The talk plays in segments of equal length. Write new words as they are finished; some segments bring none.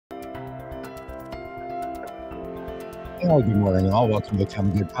Well, good morning, all. Welcome to the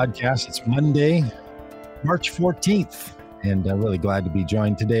Common Good Podcast. It's Monday, March 14th, and I'm really glad to be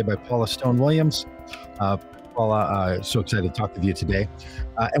joined today by Paula Stone-Williams. Paula, so excited to talk with you today.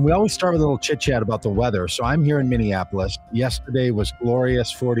 And we always start with a little chit-chat about the weather. So I'm here in Minneapolis. Yesterday was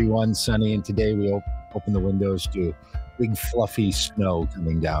glorious, 41, sunny, and today we opened the windows to big fluffy snow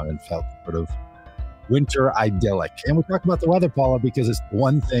coming down and felt sort of winter idyllic. And we talk about the weather, Paula, because it's the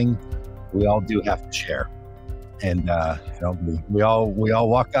one thing we all do have to share. And we all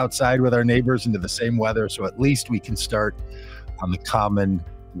walk outside with our neighbors into the same weather, so at least we can start on the common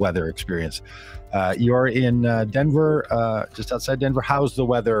weather experience. You're in Denver, just outside Denver. How's the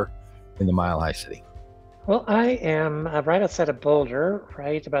weather in the Mile High City? Well, I am right outside of Boulder,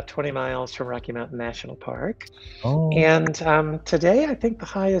 right about 20 miles from Rocky Mountain National Park. Oh, And today, I think the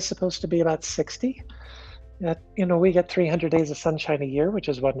high is supposed to be about 60. We get 300 days of sunshine a year, which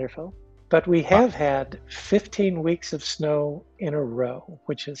is wonderful. But we have had 15 weeks of snow in a row,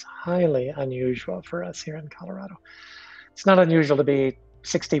 which is highly unusual for us here in Colorado. It's not unusual to be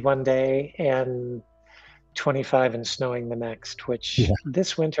 60 one day and 25 and snowing the next, which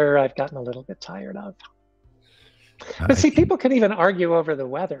this winter I've gotten a little bit tired of. But see, people can even argue over the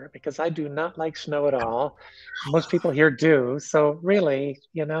weather because I do not like snow at all. Most people here do. So really,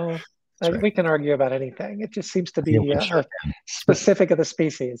 we can argue about anything. It just seems to be specific of the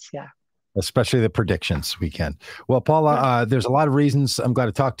species. Yeah. Especially the predictions we can. Well, Paula, there's a lot of reasons I'm glad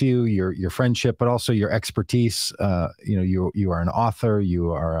to talk to you, your friendship, but also your expertise. You are an author,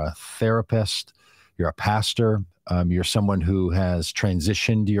 you are a therapist, you're a pastor, you're someone who has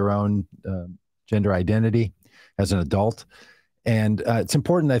transitioned your own gender identity as an adult. And it's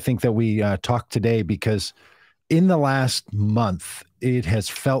important, I think, that we talk today because in the last month, it has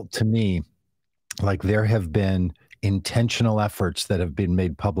felt to me like there have been intentional efforts that have been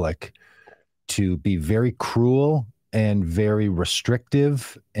made public to be very cruel and very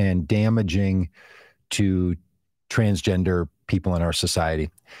restrictive and damaging to transgender people in our society,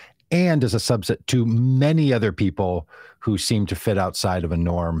 and as a subset to many other people who seem to fit outside of a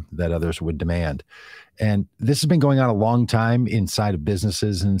norm that others would demand. And this has been going on a long time inside of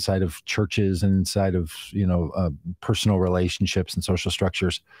businesses, and inside of churches, and inside of personal relationships and social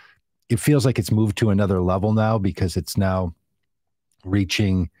structures. It feels like it's moved to another level now because it's now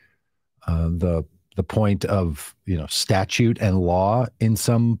reaching the point of statute and law in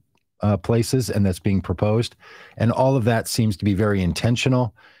some places, and that's being proposed, and all of that seems to be very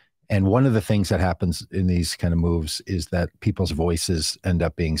intentional. And one of the things that happens in these kind of moves is that people's voices end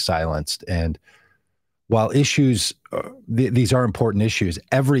up being silenced. And while issues, these are important issues,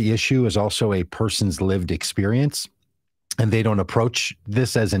 every issue is also a person's lived experience, and they don't approach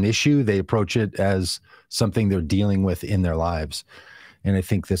this as an issue; they approach it as something they're dealing with in their lives. And I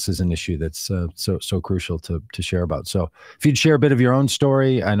think this is an issue that's so crucial to share about. So if you'd share a bit of your own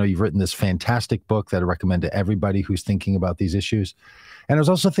story, I know you've written this fantastic book that I recommend to everybody who's thinking about these issues. And I was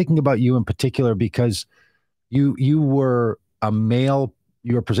also thinking about you in particular because you were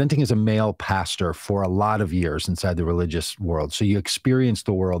presenting as a male pastor for a lot of years inside the religious world. So you experienced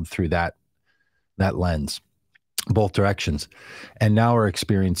the world through that lens, both directions, and now are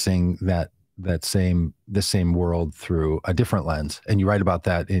experiencing the same world through a different lens. And you write about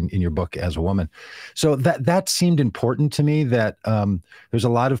that in your book as a woman. So that seemed important to me, that there's a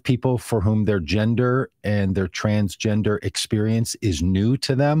lot of people for whom their gender and their transgender experience is new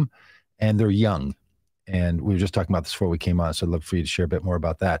to them, and they're young. And we were just talking about this before we came on, so I'd love for you to share a bit more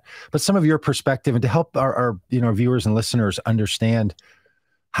about that. But some of your perspective, and to help our viewers and listeners understand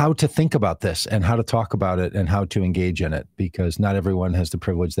how to think about this and how to talk about it and how to engage in it, because not everyone has the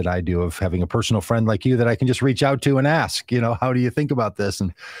privilege that I do of having a personal friend like you that I can just reach out to and ask, how do you think about this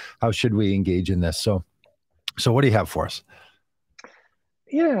and how should we engage in this? So what do you have for us?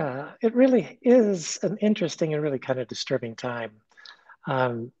 Yeah, it really is an interesting and really kind of disturbing time.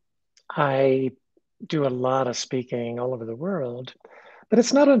 I do a lot of speaking all over the world, but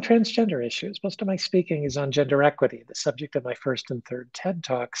it's not on transgender issues. Most of my speaking is on gender equity, the subject of my first and third TED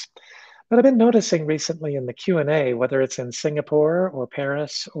Talks. But I've been noticing recently in the Q&A, whether it's in Singapore or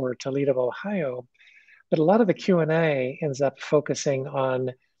Paris or Toledo, Ohio, that a lot of the Q&A ends up focusing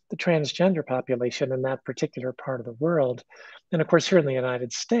on the transgender population in that particular part of the world. And of course, here in the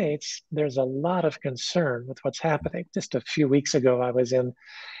United States, there's a lot of concern with what's happening. Just a few weeks ago, I was in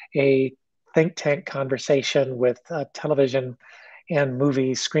a think tank conversation with television and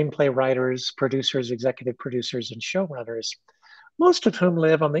movie screenplay writers, producers, executive producers, and showrunners, most of whom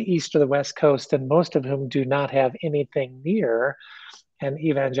live on the East or the West Coast, and most of whom do not have anything near an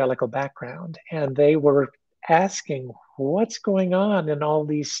evangelical background. And they were asking what's going on in all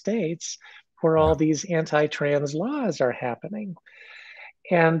these states where Yeah. all these anti-trans laws are happening.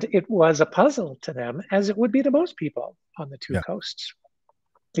 And it was a puzzle to them, as it would be to most people on the two Yeah. coasts.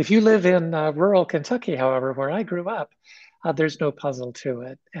 If you live in rural Kentucky, however, where I grew up, there's no puzzle to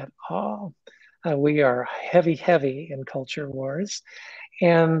it at all. We are heavy, heavy in culture wars.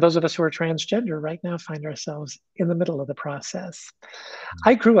 And those of us who are transgender right now find ourselves in the middle of the process.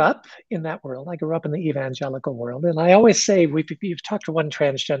 I grew up in that world. I grew up in the evangelical world. And I always say, if you've talked to one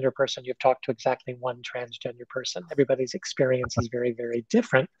transgender person, you've talked to exactly one transgender person. Everybody's experience is very, very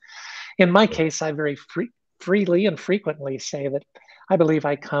different. In my case, I very freely and frequently say that I believe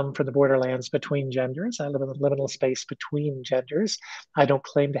I come from the borderlands between genders. I live in the liminal space between genders. I don't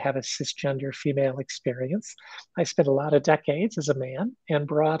claim to have a cisgender female experience. I spent a lot of decades as a man and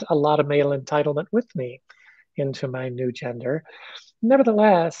brought a lot of male entitlement with me into my new gender.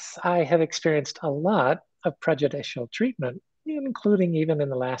 Nevertheless, I have experienced a lot of prejudicial treatment, including even in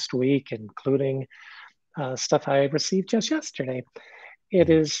the last week, including stuff I received just yesterday. It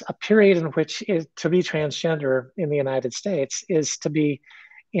is a period in which to be transgender in the United States is to be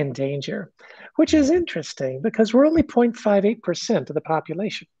in danger, which is interesting because we're only 0.58% of the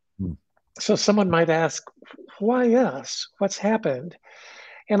population. Mm. So someone might ask, why us? What's happened?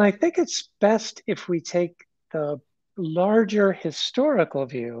 And I think it's best if we take the larger historical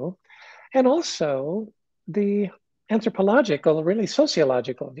view and also the anthropological, really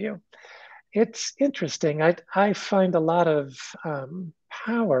sociological view. It's interesting. I find a lot of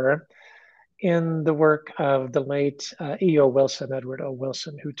power in the work of the late E.O. Wilson, Edward O.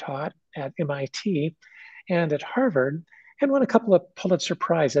 Wilson, who taught at MIT and at Harvard and won a couple of Pulitzer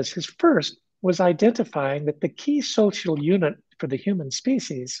Prizes. His first was identifying that the key social unit for the human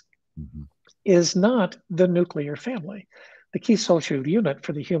species is not the nuclear family. The key social unit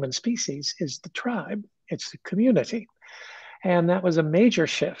for the human species is the tribe, it's the community. And that was a major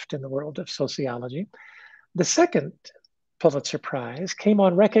shift in the world of sociology. The second Pulitzer Prize came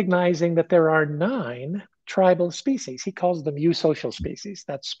on recognizing that there are 9 tribal species. He calls them eusocial species.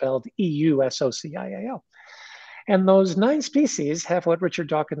 That's spelled E-U-S-O-C-I-A-L. And those 9 species have what Richard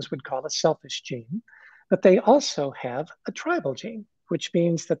Dawkins would call a selfish gene, but they also have a tribal gene, which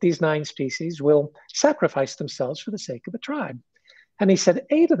means that these 9 species will sacrifice themselves for the sake of the tribe. And he said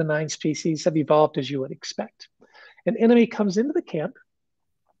 8 of the 9 species have evolved as you would expect. An enemy comes into the camp,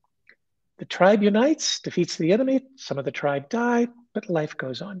 the tribe unites, defeats the enemy, some of the tribe die, but life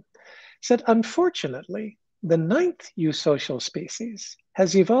goes on. He said, unfortunately, the 9th eusocial species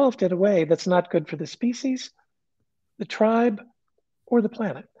has evolved in a way that's not good for the species, the tribe, or the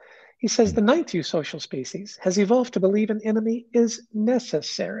planet. He says the 9th eusocial species has evolved to believe an enemy is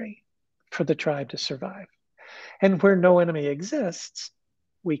necessary for the tribe to survive. And where no enemy exists,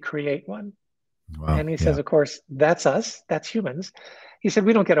 we create one. Wow, and he says, of course, that's us, that's humans. He said,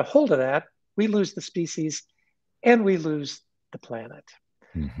 we don't get a hold of that. We lose the species and we lose the planet.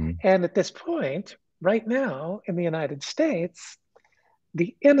 And at this point, right now in the United States,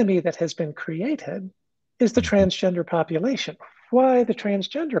 the enemy that has been created is the transgender population. Why the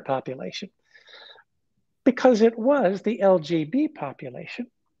transgender population? Because it was the LGBT population.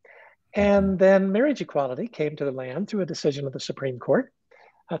 And then marriage equality came to the land through a decision of the Supreme Court.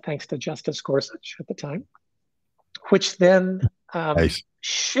 Thanks to Justice Gorsuch at the time, which then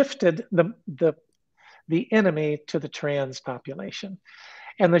shifted the enemy to the trans population.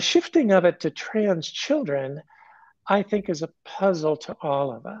 And the shifting of it to trans children, I think, is a puzzle to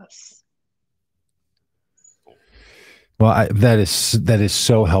all of us. Well, that is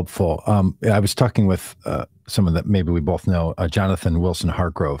so helpful. I was talking with someone that maybe we both know, Jonathan Wilson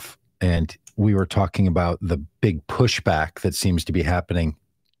Hargrove, and we were talking about the big pushback that seems to be happening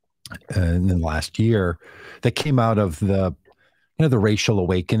in the last year that came out of the racial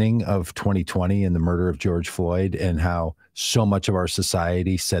awakening of 2020 and the murder of George Floyd, and how so much of our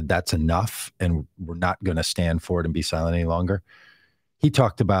society said that's enough and we're not going to stand for it and be silent any longer. He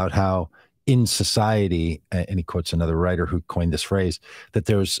talked about how in society, and he quotes another writer who coined this phrase, that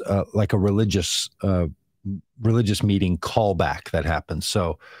there's like a religious meeting callback that happens.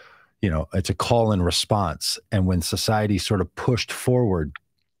 So, it's a call and response. And when society sort of pushed forward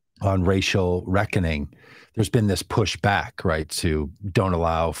on racial reckoning, there's been this pushback, right, to don't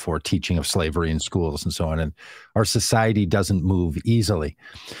allow for teaching of slavery in schools and so on. And our society doesn't move easily.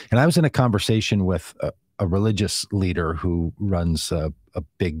 And I was in a conversation with a religious leader who runs a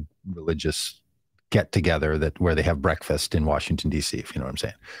big religious get-together where they have breakfast in Washington, D.C., if you know what I'm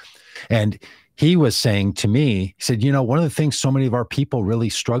saying. And he was saying to me, he said, one of the things so many of our people really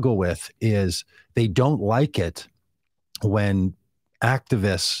struggle with is they don't like it when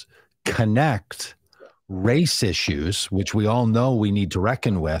activists connect race issues, which we all know we need to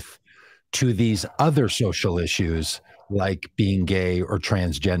reckon with, to these other social issues like being gay or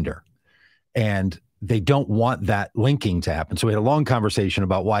transgender. And they don't want that linking to happen. So we had a long conversation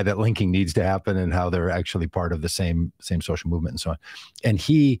about why that linking needs to happen and how they're actually part of the same social movement and so on. And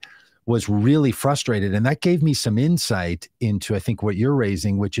he was really frustrated. And that gave me some insight into, I think, what you're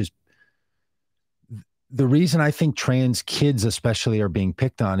raising, which is the reason I think trans kids especially are being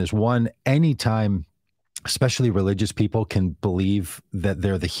picked on is, one, anytime especially religious people can believe that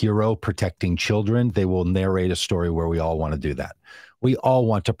they're the hero protecting children, they will narrate a story where we all want to do that. We all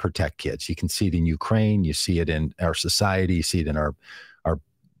want to protect kids. You can see it in Ukraine. You see it in our society. You see it in our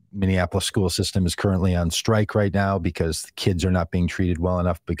Minneapolis school system is currently on strike right now because the kids are not being treated well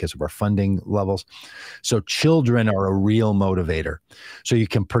enough because of our funding levels. So children are a real motivator. So you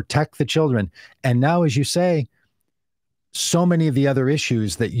can protect the children. And now, as you say, so many of the other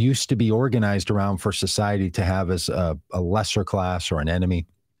issues that used to be organized around for society to have as a lesser class or an enemy,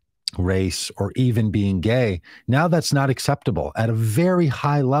 race, or even being gay, now that's not acceptable. At a very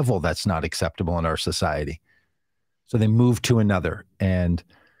high level, that's not acceptable in our society. So they move to another and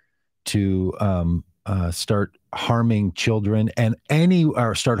to start harming children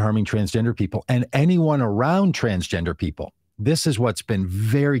or start harming transgender people and anyone around transgender people. This is what's been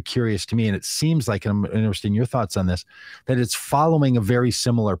very curious to me, and it seems like, and I'm interested in your thoughts on this, that it's following a very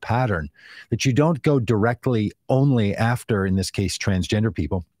similar pattern, that you don't go directly only after, in this case, transgender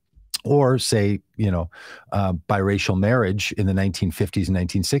people, or say, biracial marriage in the 1950s and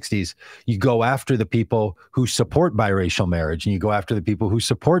 1960s. You go after the people who support biracial marriage, and you go after the people who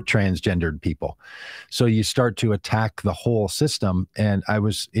support transgendered people. So you start to attack the whole system. And I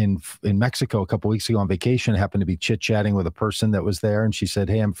was in Mexico a couple of weeks ago on vacation, happened to be chit-chatting with a person that was there, and she said,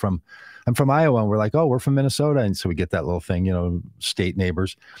 "Hey, I'm from Iowa." And we're like, "Oh, we're from Minnesota." And so we get that little thing, state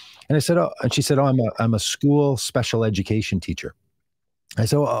neighbors. And I said, "Oh," and she said, "Oh, I'm a school special education teacher." I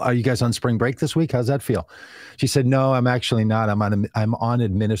said, "Oh, are you guys on spring break this week? How's that feel?" She said, "No, I'm actually not. I'm on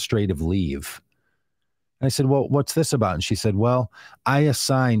administrative leave." And I said, "Well, what's this about?" And she said, "Well, I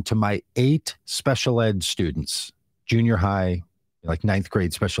assigned to my 8 special ed students, junior high, like 9th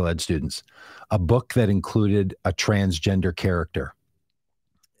grade special ed students, a book that included a transgender character.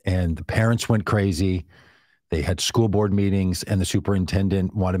 And the parents went crazy. They had school board meetings, and the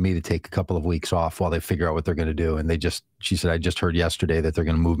superintendent wanted me to take a couple of weeks off while they figure out what they're going to do. And she said, "I just heard yesterday that they're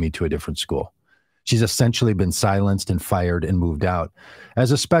going to move me to a different school." She's essentially been silenced and fired and moved out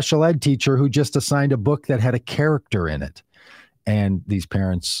as a special ed teacher who just assigned a book that had a character in it. And these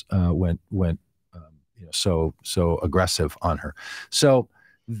parents went so aggressive on her. So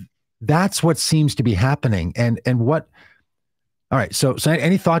that's what seems to be happening. And what, all right. So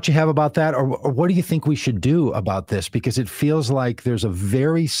any thoughts you have about that, or what do you think we should do about this? Because it feels like there's a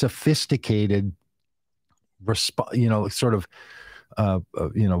very sophisticated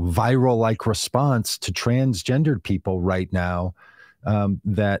viral-like response to transgendered people right now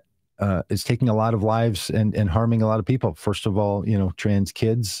that is taking a lot of lives and harming a lot of people. First of all, trans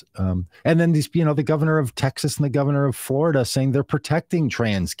kids. And then these, the governor of Texas and the governor of Florida saying they're protecting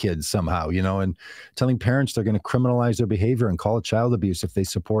trans kids somehow, and telling parents they're going to criminalize their behavior and call it child abuse if they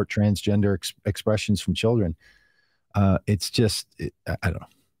support transgender expressions from children. It's just, I don't know.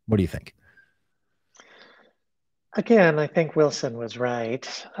 What do you think? Again, I think Wilson was right.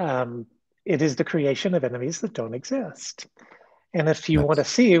 It is the creation of enemies that don't exist. And if you want to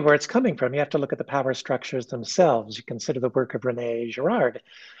see where it's coming from, you have to look at the power structures themselves. You consider the work of René Girard.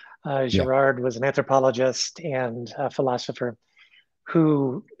 Girard was an anthropologist and a philosopher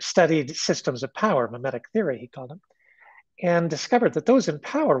who studied systems of power, mimetic theory, he called them, and discovered that those in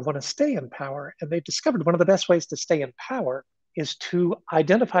power want to stay in power. And they discovered one of the best ways to stay in power is to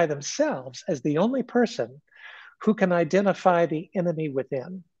identify themselves as the only person who can identify the enemy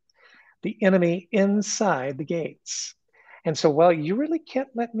within, the enemy inside the gates. And so, well, you really can't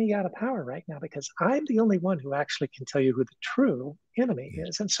let me out of power right now because I'm the only one who actually can tell you who the true enemy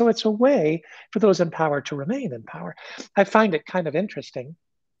is. And so it's a way for those in power to remain in power. I find it kind of interesting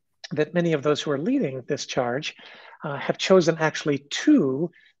that many of those who are leading this charge have chosen actually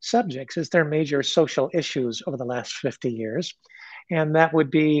 2 subjects as their major social issues over the last 50 years. And that would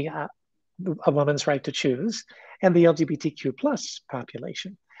be a woman's right to choose and the LGBTQ plus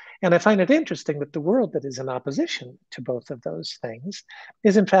population. And I find it interesting that the world that is in opposition to both of those things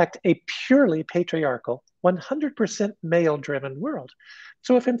is in fact a purely patriarchal, 100% male-driven world.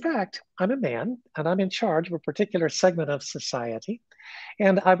 So if in fact I'm a man and I'm in charge of a particular segment of society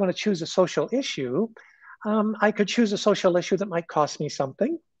and I want to choose a social issue, I could choose a social issue that might cost me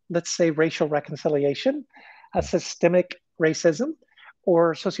something. Let's say racial reconciliation, a systemic racism,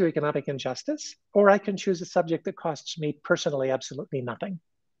 or socioeconomic injustice, or I can choose a subject that costs me personally absolutely nothing.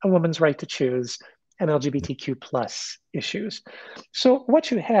 a woman's right to choose, and LGBTQ plus issues. So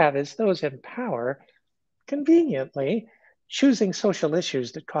what you have is those in power conveniently choosing social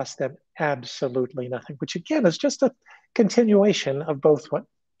issues that cost them absolutely nothing, which again is just a continuation of both what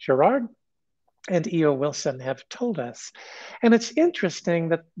Gerard and E.O. Wilson have told us. And it's interesting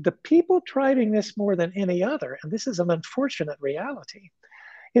that the people driving this more than any other, and this is an unfortunate reality,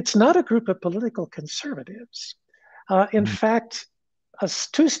 it's not a group of political conservatives. In fact,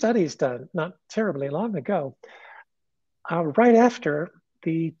 two studies done not terribly long ago, right after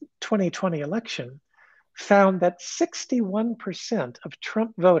the 2020 election, found that 61% of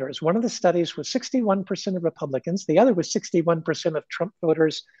Trump voters, one of the studies was 61% of Republicans, the other was 61% of Trump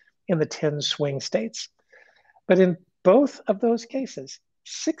voters in the 10 swing states. But in both of those cases,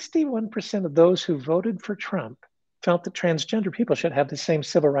 61% of those who voted for Trump felt that transgender people should have the same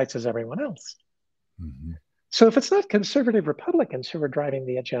civil rights as everyone else. Mm-hmm. So if it's not conservative Republicans who are driving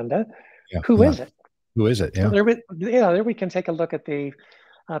the agenda, who is it? Who is it? Yeah. So there we can take a look at the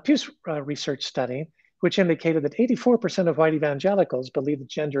Pew Research study, which indicated that 84% of white evangelicals believe that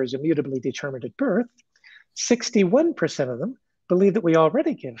gender is immutably determined at birth. 61% of them believe that we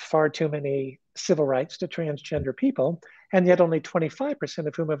already give far too many civil rights to transgender people, and yet only 25%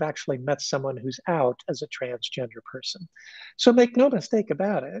 of whom have actually met someone who's out as a transgender person. So make no mistake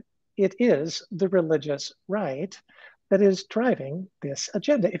about it, it is the religious right that is driving this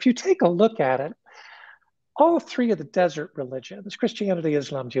agenda. If you take a look at it, all three of the desert religions, Christianity,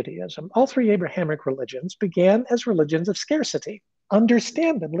 Islam, Judaism, all three Abrahamic religions began as religions of scarcity,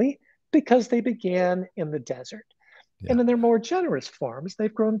 understandably, because they began in the desert. Yeah. And in their more generous forms,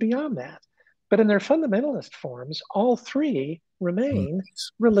 they've grown beyond that. But in their fundamentalist forms, all three remain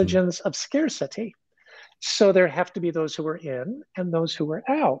religions of scarcity. So there have to be those who are in and those who are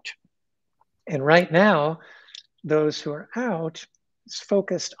out. And right now, those who are out is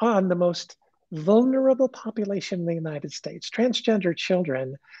focused on the most vulnerable population in the United States. Transgender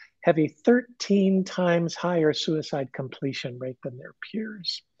children have a 13 times higher suicide completion rate than their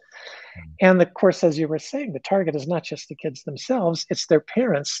peers. And of course, as you were saying, the target is not just the kids themselves, it's their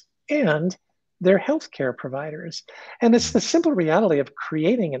parents and their healthcare providers. And it's the simple reality of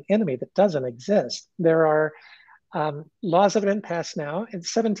creating an enemy that doesn't exist. There are laws that have been passed now, and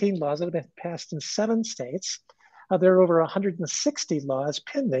 17 laws that have been passed in 7 states. There are over 160 laws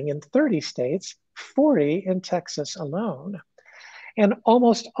pending in 30 states, 40 in Texas alone. And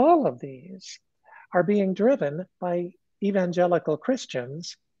almost all of these are being driven by evangelical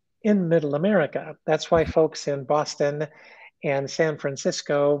Christians in Middle America. That's why folks in Boston and San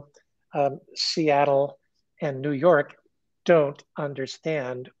Francisco, Seattle, and New York don't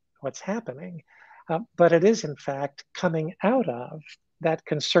understand what's happening. But it is, in fact, coming out of that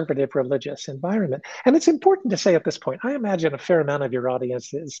conservative religious environment. And it's important to say at this point, I imagine a fair amount of your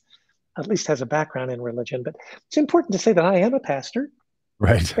audience at least has a background in religion, but it's important to say that I am a pastor.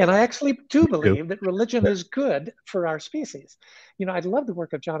 Right. And I actually do believe that religion is good for our species. You know, I love the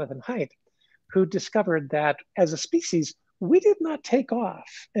work of Jonathan Haidt, who discovered that as a species, we did not take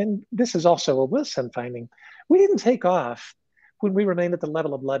off. And this is also a Wilson finding. We didn't take off when we remained at the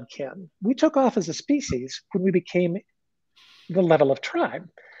level of blood kin. We took off as a species when we became the level of tribe.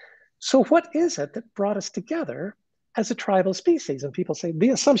 So what is it that brought us together as a tribal species? And people say the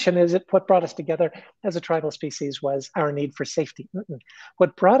assumption is that what brought us together as a tribal species was our need for safety.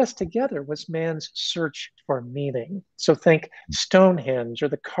 What brought us together was man's search for meaning. So think Stonehenge or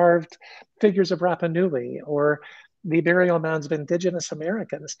the carved figures of Rapa Nui or the burial mounds of indigenous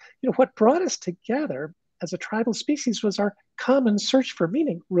Americans. You know, what brought us together as a tribal species was our common search for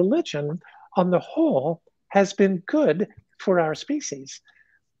meaning. Religion, on the whole, has been good for our species.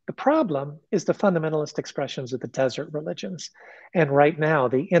 The problem is the fundamentalist expressions of the desert religions. And right now,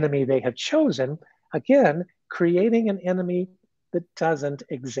 the enemy they have chosen, again, creating an enemy that doesn't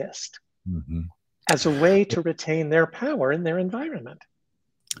exist as a way to retain their power in their environment.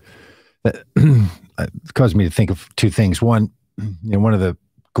 It caused me to think of two things. One, one of the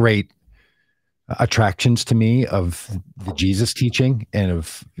great attractions to me of the Jesus teaching, and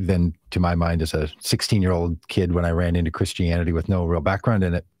of then to my mind as a 16-year-old kid when I ran into Christianity with no real background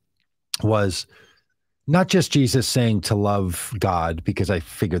in it, was not just Jesus saying to love God, because I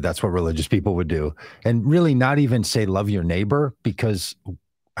figured that's what religious people would do, and really not even say love your neighbor, because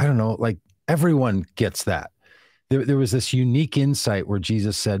I don't know, like everyone gets that. There was this unique insight where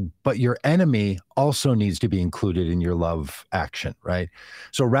Jesus said, but your enemy also needs to be included in your love action, right?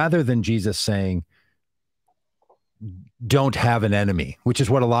 So rather than Jesus saying, don't have an enemy, which is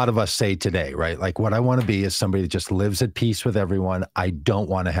what a lot of us say today, right? Like, what I want to be is somebody that just lives at peace with everyone. I don't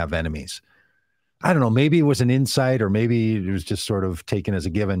want to have enemies. I don't know, maybe it was an insight or maybe it was just sort of taken as a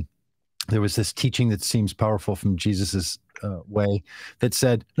given. There was this teaching that seems powerful from Jesus's way that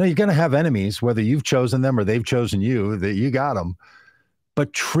said, no, you're going to have enemies, whether you've chosen them or they've chosen you, that you got them,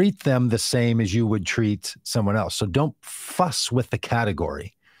 but treat them the same as you would treat someone else. So don't fuss with the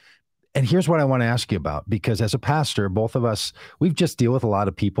category. And here's what I want to ask you about, because as a pastor, both of us, we've just deal with a lot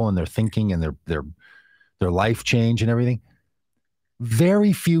of people and their thinking and their life change and everything.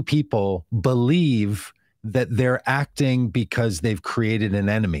 Very few people believe that they're acting because they've created an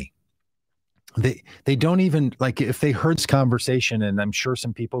enemy. They don't even, like, if they heard this conversation, and I'm sure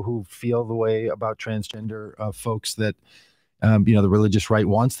some people who feel the way about transgender folks that the religious right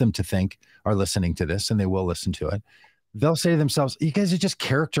wants them to think are listening to this, and they will listen to it. They'll say to themselves, you guys are just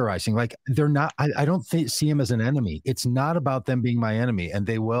characterizing, like, they're not, I don't see them as an enemy. It's not about them being my enemy. And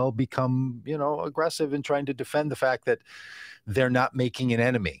they will become, aggressive in trying to defend the fact that they're not making an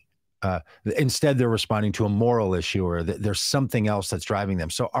enemy. Instead, they're responding to a moral issue, or there's something else that's driving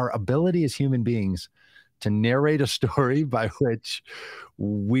them. So our ability as human beings to narrate a story by which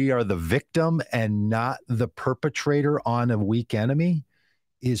we are the victim and not the perpetrator on a weak enemy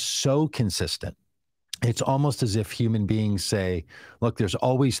is so consistent. It's almost as if human beings say, look, there's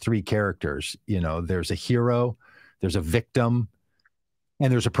always three characters. There's a hero, there's a victim,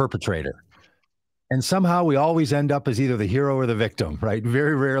 and there's a perpetrator. And somehow we always end up as either the hero or the victim, right?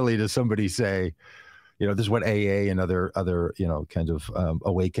 Very rarely does somebody say, this is what AA and other kind of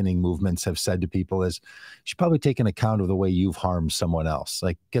awakening movements have said to people is, you should probably take an account of the way you've harmed someone else.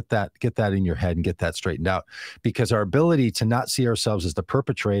 Like, get that in your head and get that straightened out. Because our ability to not see ourselves as the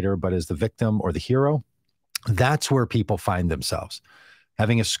perpetrator, but as the victim or the hero, that's where people find themselves.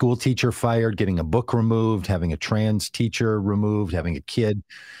 Having a school teacher fired, getting a book removed, having a trans teacher removed, having a kid,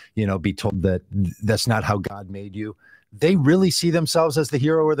 be told that that's not how God made you. They really see themselves as the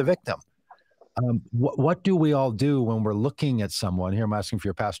hero or the victim. What do we all do when we're looking at someone? Here I'm asking for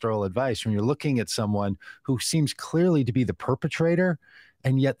your pastoral advice. When you're looking at someone who seems clearly to be the perpetrator,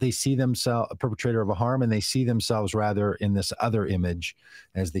 and yet they see themselves a perpetrator of a harm, and they see themselves rather in this other image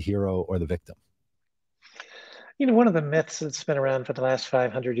as the hero or the victim. One of the myths that's been around for the last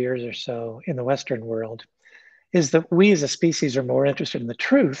 500 years or so in the Western world is that we as a species are more interested in the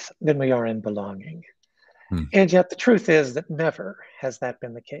truth than we are in belonging. And yet the truth is that never has that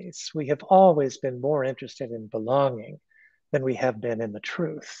been the case. We have always been more interested in belonging than we have been in the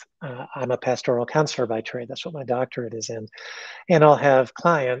truth. I'm a pastoral counselor by trade. That's what my doctorate is in. And I'll have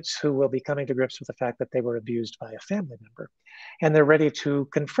clients who will be coming to grips with the fact that they were abused by a family member, and they're ready to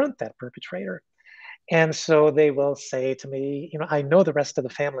confront that perpetrator. And so they will say to me, I know the rest of the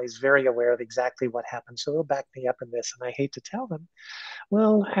family is very aware of exactly what happened, so they'll back me up in this. And I hate to tell them,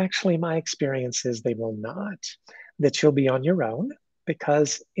 well, actually, my experience is they will not, that you'll be on your own,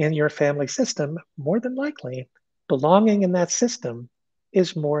 because in your family system, more than likely, belonging in that system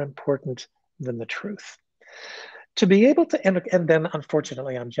is more important than the truth. To be able to, and then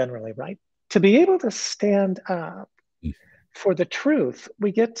unfortunately, I'm generally right, to be able to stand up for the truth,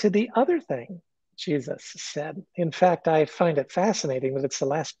 we get to the other thing Jesus said. In fact, I find it fascinating that it's the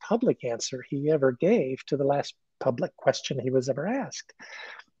last public answer he ever gave to the last public question he was ever asked.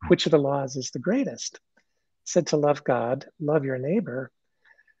 Which of the laws is the greatest? He said to love God, love your neighbor,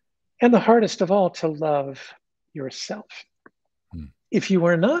 and the hardest of all, to love yourself. If you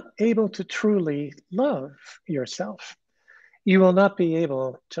are not able to truly love yourself, you will not be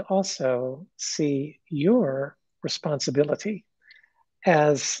able to also see your responsibility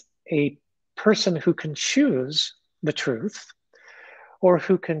as a person who can choose the truth, or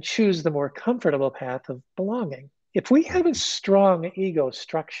who can choose the more comfortable path of belonging. If we have a strong ego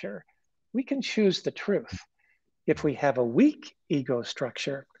structure, we can choose the truth. If we have a weak ego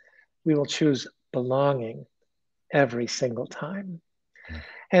structure, we will choose belonging every single time.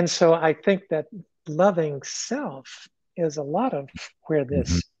 And so I think that loving self is a lot of where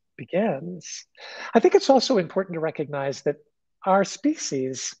this begins. I think it's also important to recognize that our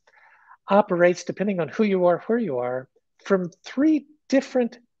species operates, depending on who you are, where you are, from three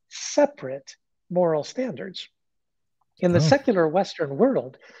different separate moral standards. In the secular Western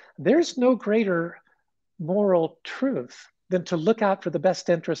world, there's no greater moral truth than to look out for the best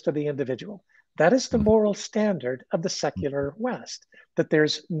interest of the individual. That is the moral standard of the secular West, that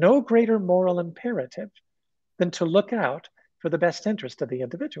there's no greater moral imperative than to look out for the best interest of the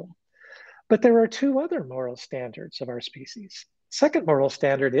individual. But there are two other moral standards of our species. Second moral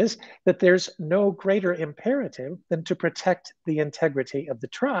standard is that there's no greater imperative than to protect the integrity of the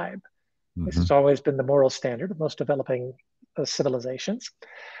tribe. This has always been the moral standard of most developing civilizations.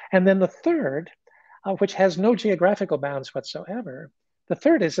 And then the third, which has no geographical bounds whatsoever, The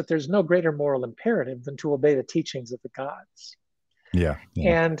third is that there's no greater moral imperative than to obey the teachings of the gods. Yeah.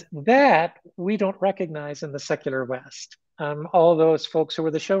 And that we don't recognize in the secular West. All those folks who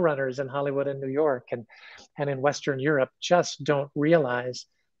were the showrunners in Hollywood and New York and in Western Europe just don't realize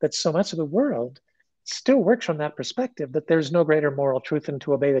that so much of the world still works from that perspective, that there's no greater moral truth than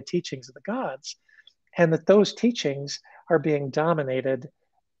to obey the teachings of the gods, and that those teachings are being dominated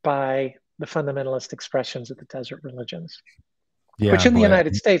by the fundamentalist expressions of the desert religions. Yeah, which in the boy.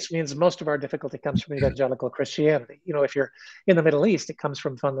 United States means most of our difficulty comes from evangelical Christianity. You know, if you're in the Middle East, it comes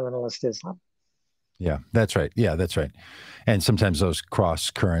from fundamentalist Islam. Yeah, that's right. Yeah, that's right. And sometimes those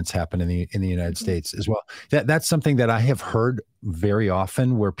cross currents happen in the United States as well. That's something that I have heard very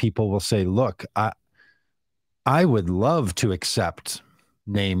often, where people will say, "Look, I would love to accept,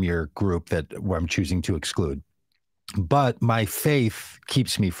 name your group that where I'm choosing to exclude, but my faith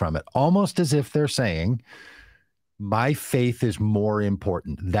keeps me from it." Almost as if they're saying, my faith is more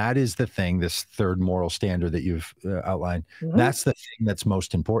important. That is the thing, this third moral standard that you've outlined. That's the thing that's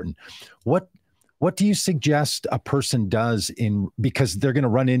most important. What do you suggest a person does because they're going to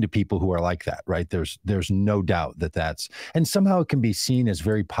run into people who are like that, right? There's no doubt that's, and somehow it can be seen as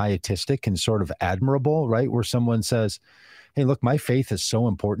very pietistic and sort of admirable, right? Where someone says, "Hey, look, my faith is so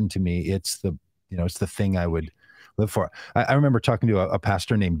important to me. It's the thing I would live for." I remember talking to a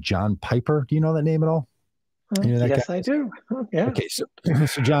pastor named John Piper. Do you know that name at all? You know that yes, guy? I do. Yeah. Okay, so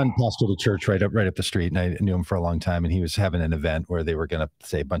John pastored a church right up the street, and I knew him for a long time. And he was having an event where they were going to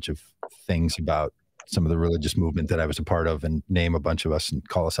say a bunch of things about some of the religious movement that I was a part of, and name a bunch of us and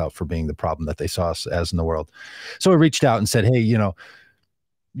call us out for being the problem that they saw us as in the world. So I reached out and said, "Hey, you're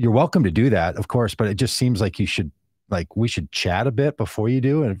welcome to do that, of course, but it just seems like we should chat a bit before you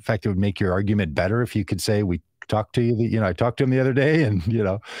do. And in fact, it would make your argument better if you could say, we talked to you, I talked to him the other day, and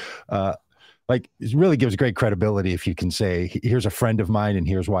it really gives great credibility if you can say, here's a friend of mine and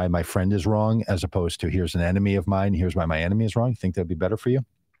here's why my friend is wrong, as opposed to here's an enemy of mine, here's why my enemy is wrong. You think that'd be better for you?"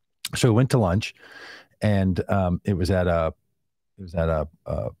 So we went to lunch, and it was at a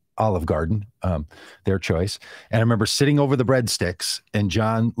Olive Garden, their choice. And I remember sitting over the breadsticks and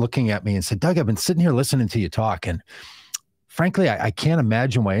John looking at me and said, "Doug, I've been sitting here listening to you talk, and frankly, I can't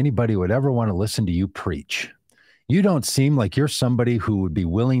imagine why anybody would ever want to listen to you preach. You don't seem like you're somebody who would be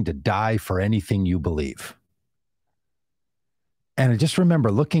willing to die for anything you believe." And I just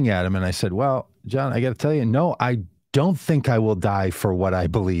remember looking at him and I said, "Well, John, I got to tell you, no, I don't think I will die for what I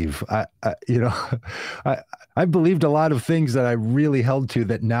believe. I believed a lot of things that I really held to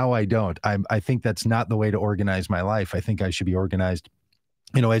that now I don't. I think that's not the way to organize my life. I think I should be organized,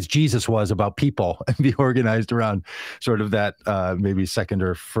 as Jesus was, about people, and be organized around sort of that maybe second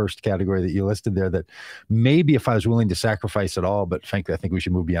or first category that you listed there, that maybe if I was willing to sacrifice it all, but frankly, I think we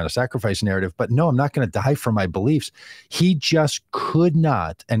should move beyond a sacrifice narrative. But no, I'm not going to die for my beliefs." He just could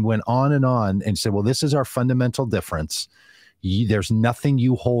not, and went on and said, "Well, this is our fundamental difference. There's nothing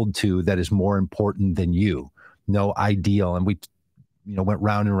you hold to that is more important than you. No ideal." And we went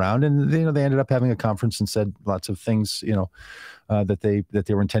round and round, and they ended up having a conference and said lots of things, that they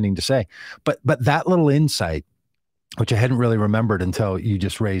were intending to say. But that little insight, which I hadn't really remembered until you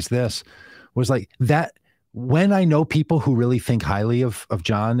just raised this, was like that. When I know people who really think highly of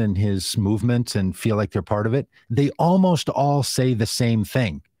John and his movement and feel like they're part of it, they almost all say the same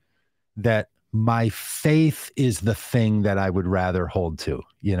thing, that my faith is the thing that I would rather hold to.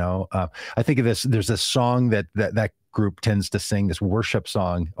 I think of this, there's this song that group tends to sing, this worship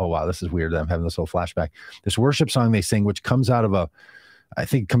song. Oh, wow, this is weird. I'm having this whole flashback. This worship song they sing, which comes out of a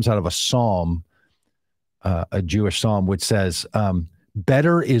psalm, a Jewish psalm, which says,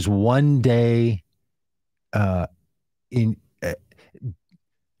 better is one day it's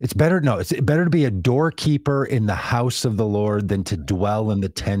better to be a doorkeeper in the house of the Lord than to dwell in the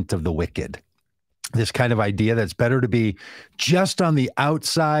tent of the wicked. This kind of idea that's better to be just on the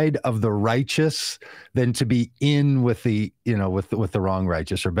outside of the righteous than to be in with the, with the wrong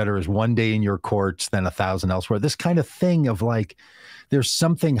righteous, or better is one day in your courts than 1,000 elsewhere. This kind of thing of like, there's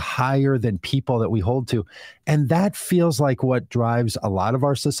something higher than people that we hold to. And that feels like what drives a lot of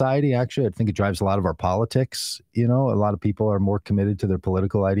our society. Actually, I think it drives a lot of our politics. A lot of people are more committed to their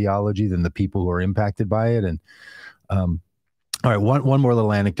political ideology than the people who are impacted by it. And, all right, one more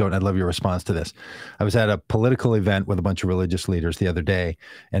little anecdote, and I'd love your response to this. I was at a political event with a bunch of religious leaders the other day,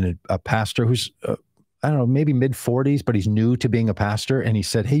 and a pastor who's, I don't know, maybe mid-40s, but he's new to being a pastor. And he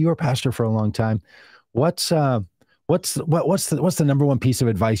said, "Hey, you were a pastor for a long time. What's the number one piece of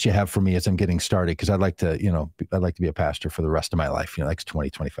advice you have for me as I'm getting started? Because I'd like to be a pastor for the rest of my life, next 20,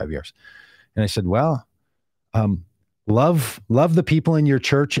 25 years. And I said, "Well, love the people in your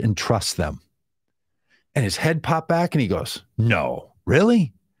church and trust them." And his head popped back and he goes, "No,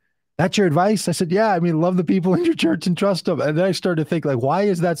 really? That's your advice? I said, yeah, I mean, love the people in your church and trust them. And then I started to think, like, why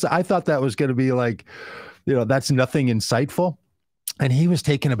is that? I thought that was going to be like, that's nothing insightful. And he was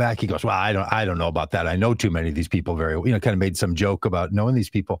taken aback. He goes, well, I don't know about that. I know too many of these people very well, kind of made some joke about knowing these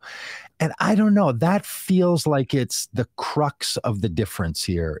people. And I don't know, that feels like it's the crux of the difference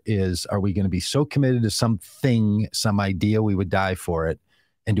here is, are we going to be so committed to something, some idea we would die for it?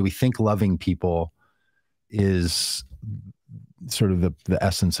 And do we think loving people is sort of the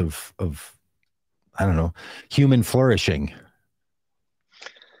essence of, I don't know, human flourishing?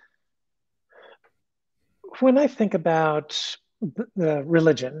 When I think about the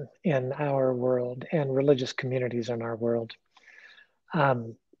religion in our world and religious communities in our world,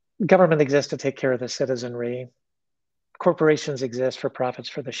 government exists to take care of the citizenry. Corporations exist for profits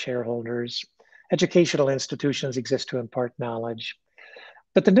for the shareholders. Educational institutions exist to impart knowledge.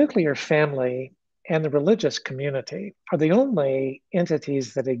 But the nuclear family and the religious community are the only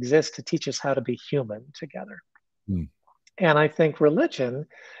entities that exist to teach us how to be human together. Mm. And I think religion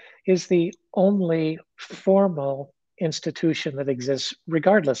is the only formal institution that exists,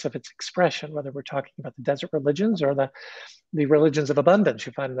 regardless of its expression, whether we're talking about the desert religions or the religions of abundance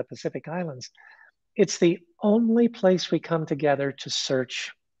you find in the Pacific Islands. It's the only place we come together to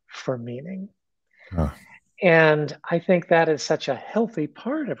search for meaning. Oh. And I think that is such a healthy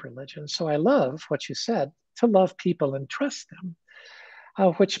part of religion. So I love what you said, to love people and trust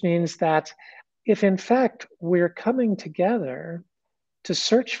them, which means that if in fact we're coming together to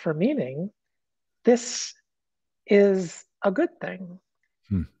search for meaning, this is a good thing.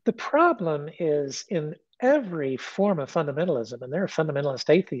 The problem is in every form of fundamentalism, and there are fundamentalist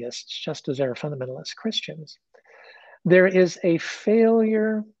atheists just as there are fundamentalist Christians, there is a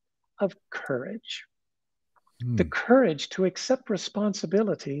failure of courage. The courage to accept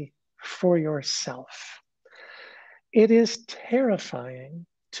responsibility for yourself. It is terrifying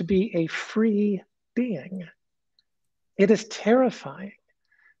to be a free being. It is terrifying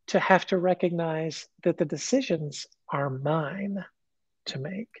to have to recognize that the decisions are mine to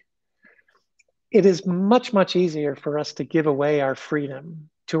make. It is much, much easier for us to give away our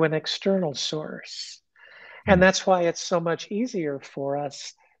freedom to an external source. And that's why it's so much easier for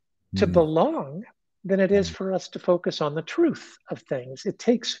us to belong than it is for us to focus on the truth of things. It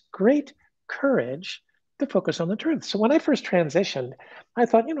takes great courage to focus on the truth. So when I first transitioned, I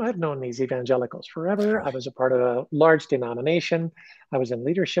thought, I've known these evangelicals forever. I was a part of a large denomination. I was in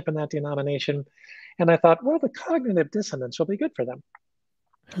leadership in that denomination. And I thought, well, the cognitive dissonance will be good for them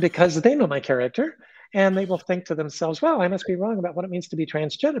because they know my character and they will think to themselves, well, I must be wrong about what it means to be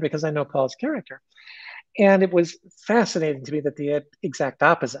transgender because I know Paul's character. And it was fascinating to me that the exact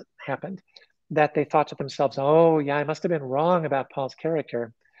opposite happened. That they thought to themselves, oh, yeah, I must have been wrong about Paul's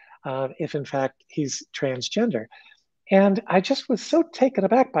character if, in fact, he's transgender. And I just was so taken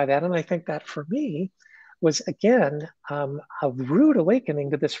aback by that. And I think that for me was, again, a rude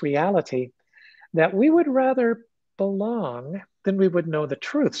awakening to this reality that we would rather belong than we would know the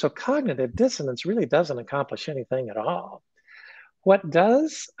truth. So cognitive dissonance really doesn't accomplish anything at all. What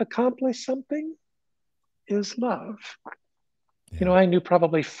does accomplish something is love. Yeah. I knew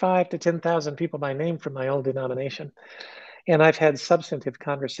probably 5,000 to 10,000 people by name from my old denomination. And I've had substantive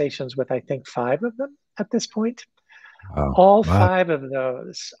conversations with, I think, 5 of them at this point. Oh, all 5 of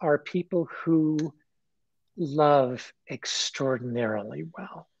those are people who love extraordinarily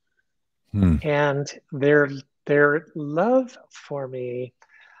well. And their love for me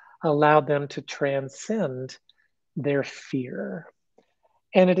allowed them to transcend their fear.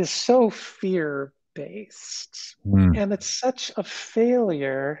 And it is so fear-based. And it's such a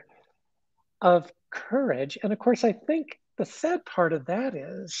failure of courage. And of course, I think the sad part of that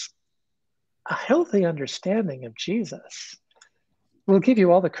is a healthy understanding of Jesus will give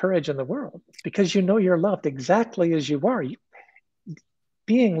you all the courage in the world because you're loved exactly as you are.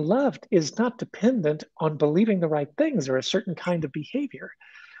 Being loved is not dependent on believing the right things or a certain kind of behavior.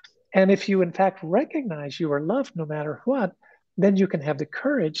 And if you, in fact, recognize you are loved no matter what, then you can have the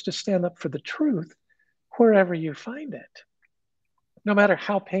courage to stand up for the truth wherever you find it, no matter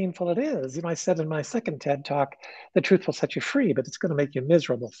how painful it is. I said in my second TED Talk, the truth will set you free, but it's going to make you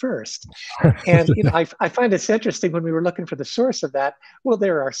miserable first. And I find it's interesting when we were looking for the source of that. Well,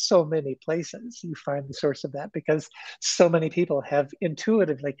 there are so many places you find the source of that because so many people have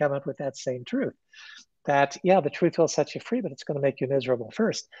intuitively come up with that same truth. That, yeah, the truth will set you free, but it's going to make you miserable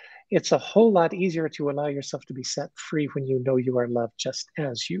first. It's a whole lot easier to allow yourself to be set free when you know you are loved just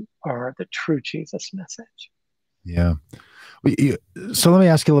as you are, the true Jesus message. Yeah. So let me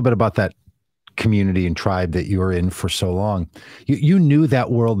ask you a little bit about that community and tribe that you were in for so long. You knew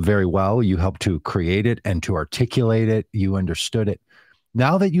that world very well. You helped to create it and to articulate it. You understood it.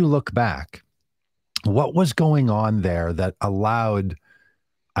 Now that you look back, what was going on there that allowed,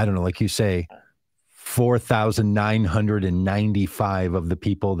 I don't know, like you say, 4,995 of the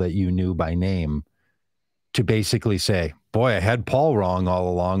people that you knew by name to basically say, boy, I had Paul wrong all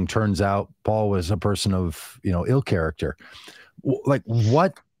along. Turns out Paul was a person of, ill character. Like,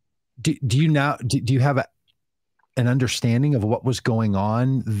 what do you now, do you have an understanding of what was going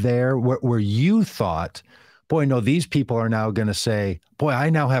on there where you thought, boy, no, these people are now going to say, boy, I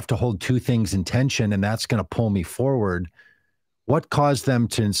now have to hold two things in tension and that's going to pull me forward. What caused them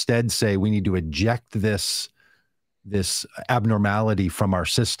to instead say, we need to eject this abnormality from our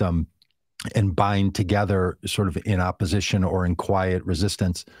system and bind together sort of in opposition or in quiet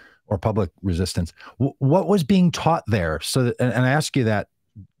resistance or public resistance? What was being taught there? So that, and I ask you that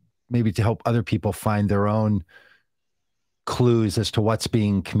maybe to help other people find their own clues as to what's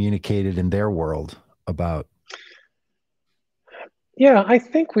being communicated in their world about. Yeah, I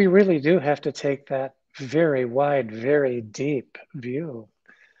think we really do have to take that very wide, very deep view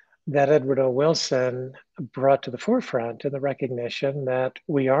that Edward O. Wilson brought to the forefront in the recognition that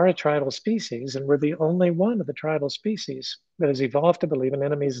we are a tribal species and we're the only one of the tribal species that has evolved to believe an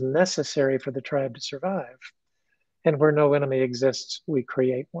enemy is necessary for the tribe to survive. And where no enemy exists, we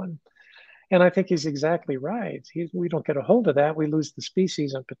create one. And I think he's exactly right. We don't get a hold of that, we lose the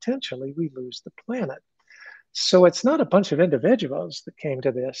species, and potentially we lose the planet. So it's not a bunch of individuals that came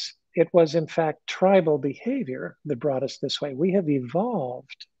to this. It was, in fact, tribal behavior that brought us this way. We have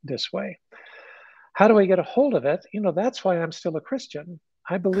evolved this way. How do we get a hold of it? That's why I'm still a Christian.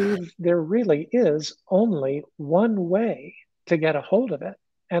 I believe there really is only one way to get a hold of it,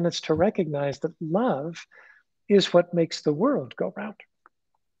 and it's to recognize that love is what makes the world go round.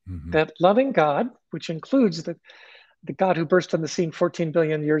 Mm-hmm. That loving God, which includes the God who burst on the scene 14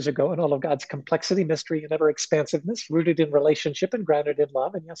 billion years ago, and all of God's complexity, mystery, and ever expansiveness, rooted in relationship and grounded in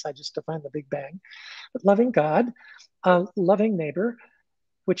love. And yes, I just defined the Big Bang. But loving God, loving neighbor,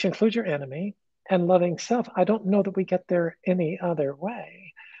 which includes your enemy, and loving self. I don't know that we get there any other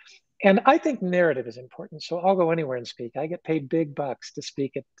way. And I think narrative is important. So I'll go anywhere and speak. I get paid big bucks to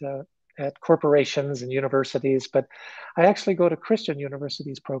speak at corporations and universities, but I actually go to Christian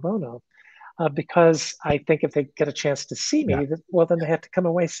universities pro bono. Because I think if they get a chance to see me, then they have to come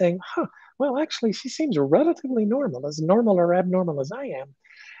away saying, well, actually, she seems relatively normal, as normal or abnormal as I am.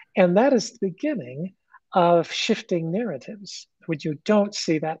 And that is the beginning of shifting narratives, when you don't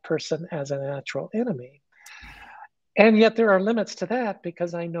see that person as a natural enemy. And yet there are limits to that,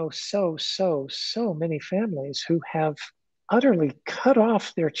 because I know so many families who have utterly cut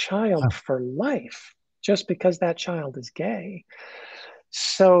off their child for life just because that child is gay.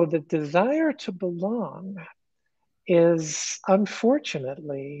 So the desire to belong is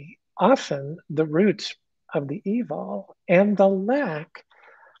unfortunately often the root of the evil, and the lack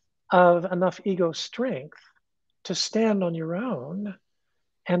of enough ego strength to stand on your own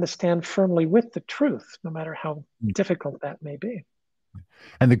and to stand firmly with the truth, no matter how difficult that may be.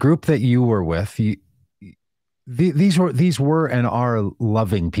 And the group that you were with, these were and are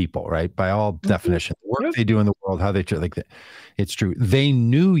loving people, right? By all definition, the work they do in the world, how they treat, like, it's true. They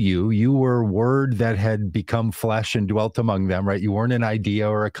knew you. You were word that had become flesh and dwelt among them, right? You weren't an idea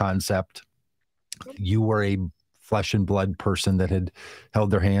or a concept. You were a flesh and blood person that had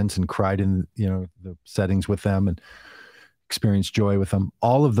held their hands and cried in, the settings with them and experienced joy with them.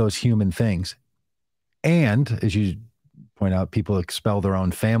 All of those human things. And as you point out, people expel their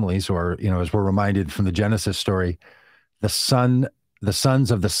own families, or, as we're reminded from the Genesis story, the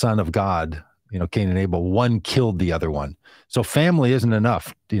sons of the Son of God, Cain and Abel, one killed the other one. So family isn't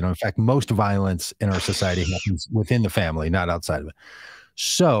enough. In fact, most violence in our society happens within the family, not outside of it.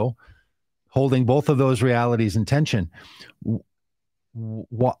 So holding both of those realities in tension,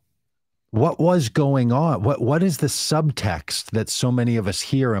 what was going on? What is the subtext that so many of us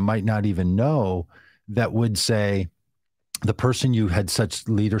hear and might not even know, that would say, the person you had such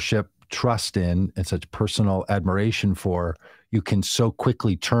leadership trust in and such personal admiration for, you can so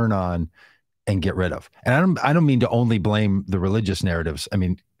quickly turn on and get rid of? And I don't mean to only blame the religious narratives. I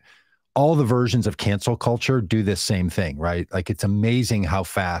mean, all the versions of cancel culture do this same thing, right? Like, it's amazing how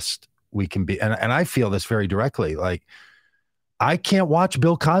fast we can be. And I feel this very directly. Like, I can't watch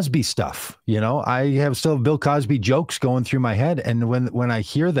Bill Cosby stuff. I still have Bill Cosby jokes going through my head. And when I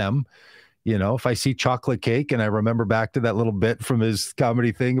hear them, if I see chocolate cake and I remember back to that little bit from his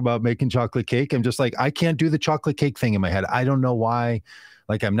comedy thing about making chocolate cake, I'm just like, I can't do the chocolate cake thing in my head. I don't know why.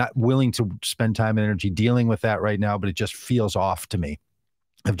 Like, I'm not willing to spend time and energy dealing with that right now, but it just feels off to me.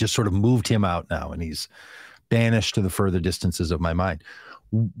 I've just sort of moved him out now, and he's banished to the further distances of my mind.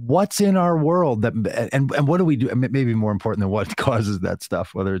 What's in our world that, and what do we do? Maybe more important than what causes that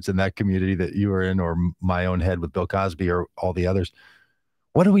stuff, whether it's in that community that you are in or my own head with Bill Cosby or all the others.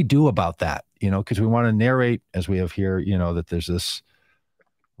 What do we do about that? Because we want to narrate, as we have here, that there's this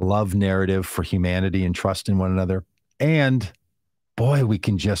love narrative for humanity and trust in one another. And boy, we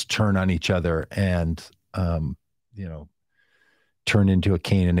can just turn on each other and, turn into a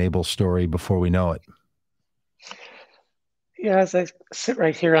Cain and Abel story before we know it. Yeah, as I sit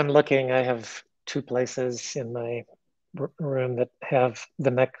right here, I'm looking. I have two places in my room that have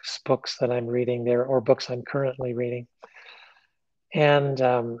the next books that I'm reading there, or books I'm currently reading. And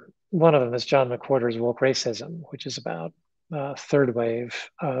one of them is John McWhorter's Woke Racism, which is about third wave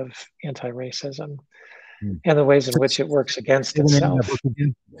of anti-racism and the ways in which it works against itself.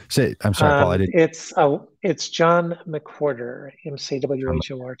 I'm sorry, Paul. It's John McWhorter,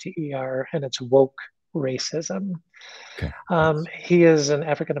 McWhorter, and it's Woke Racism. Okay. He is an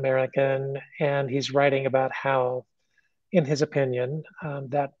African American, and he's writing about how, in his opinion,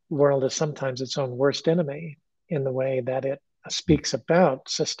 that world is sometimes its own worst enemy in the way that it speaks about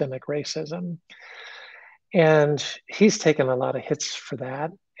systemic racism. And he's taken a lot of hits for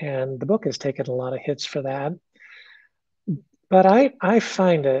that, and the book has taken a lot of hits for that. But I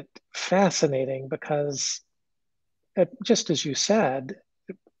find it fascinating because, just as you said,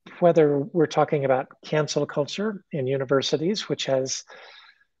 whether we're talking about cancel culture in universities, which has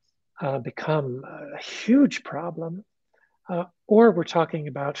become a huge problem, or we're talking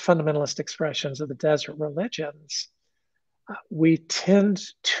about fundamentalist expressions of the desert religions, we tend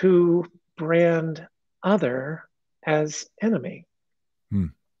to brand other as enemy.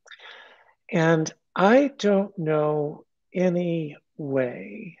 And I don't know any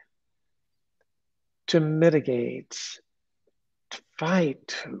way to mitigate, to fight,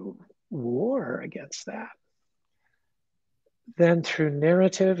 to war against that than through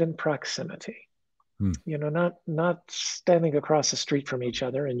narrative and proximity. Not standing across the street from each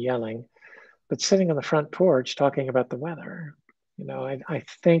other and yelling, but sitting on the front porch talking about the weather. I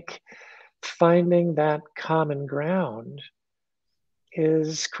think finding that common ground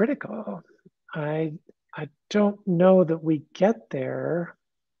is critical. I don't know that we get there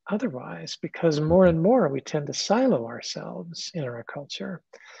otherwise, because more and more we tend to silo ourselves in our culture.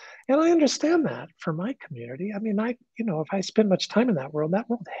 And I understand that for my community. I mean, if I spend much time in that world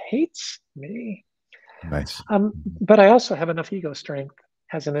hates me. Nice. But I also have enough ego strength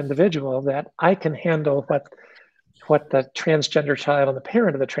as an individual that I can handle what the transgender child and the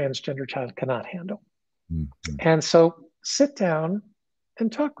parent of the transgender child cannot handle. Mm-hmm. And so sit down and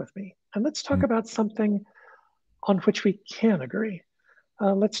talk with me. And let's talk about something on which we can agree.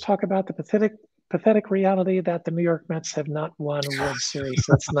 Let's talk about the pathetic reality that the New York Mets have not won a World Series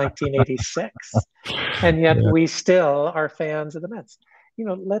since 1986. And yet we still are fans of the Mets.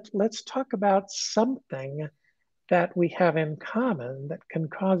 Let's talk about something that we have in common that can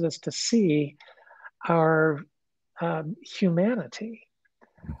cause us to see our humanity.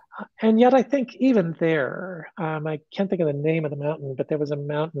 And yet I think even there, I can't think of the name of the mountain, but there was a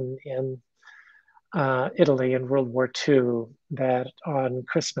mountain in Italy in World War II that on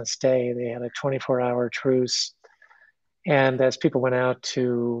Christmas Day, they had a 24-hour truce. And as people went out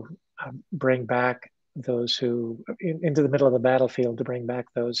to bring back those who, into the middle of the battlefield, to bring back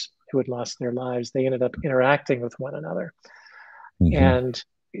those who had lost their lives, they ended up interacting with one another. Mm-hmm. And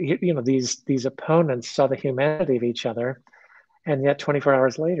these opponents saw the humanity of each other, and yet 24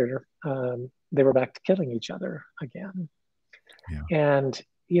 hours later, they were back to killing each other again. Yeah. And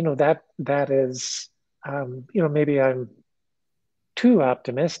that is, maybe I'm too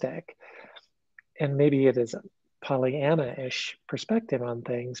optimistic, and maybe it is a Pollyanna-ish perspective on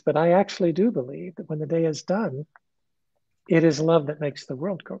things, but I actually do believe that when the day is done, it is love that makes the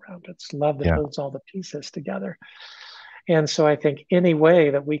world go round. It's love that holds all the pieces together. And so I think any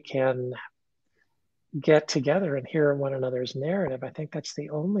way that we can get together and hear one another's narrative, I think that's the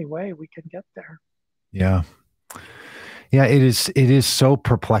only way we can get there. Yeah. Yeah, it is so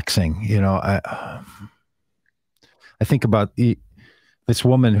perplexing. I think about this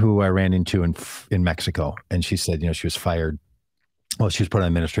woman who I ran into in Mexico, and she said, she was fired. Well, she was put on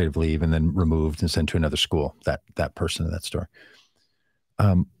administrative leave and then removed and sent to another school, that person in that store.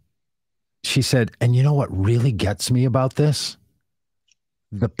 She said, and you know what really gets me about this?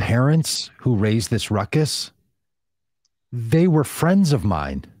 The parents who raised this ruckus, they were friends of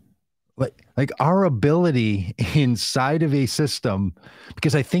mine. Like our ability inside of a system,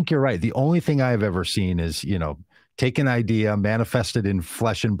 because I think you're right. The only thing I've ever seen is, take an idea, manifest it in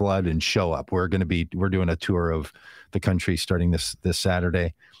flesh and blood, and show up. We're doing a tour of the country starting this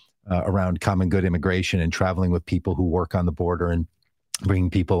Saturday. around common good immigration and traveling with people who work on the border and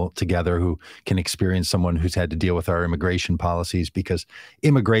bringing people together who can experience someone who's had to deal with our immigration policies, because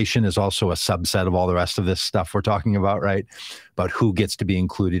immigration is also a subset of all the rest of this stuff we're talking about, right? About who gets to be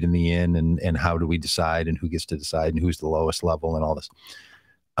included in the inn, and how do we decide, and who gets to decide, and who's the lowest level, and all this.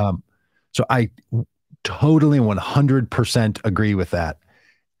 So I totally 100% agree with that.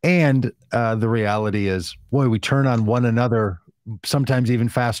 And the reality is, boy, we turn on one another sometimes even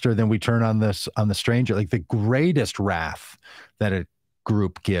faster than we turn on the stranger. Like, the greatest wrath that a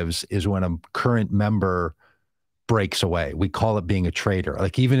group gives is when a current member breaks away. We call it being a traitor.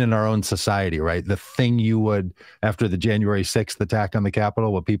 Like, even in our own society, right? The thing you would, after the January 6th attack on the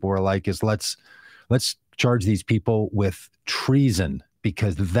Capitol, what people were like is, let's charge these people with treason,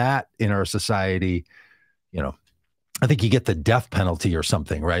 because that in our society, I think you get the death penalty or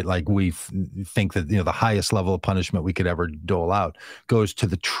something, right? Like, we think that, the highest level of punishment we could ever dole out goes to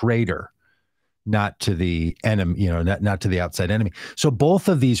the traitor, not to the enemy, not to the outside enemy. So both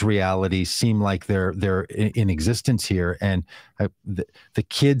of these realities seem like they're in existence here. And the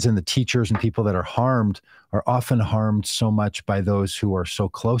kids and the teachers and people that are harmed are often harmed so much by those who are so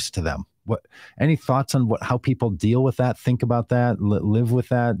close to them. Any thoughts on how people deal with that, think about that, live with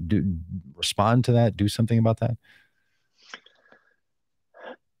that, respond to that, do something about that?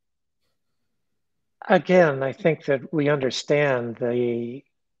 Again, I think that we understand the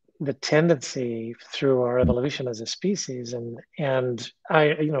tendency through our evolution as a species, and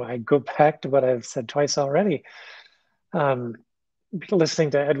I go back to what I've said twice already.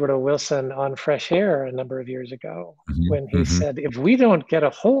 Listening to Edward O. Wilson on Fresh Air a number of years ago, when he said, if we don't get a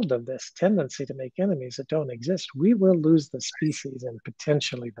hold of this tendency to make enemies that don't exist, we will lose the species and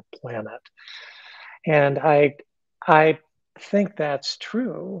potentially the planet. And I think that's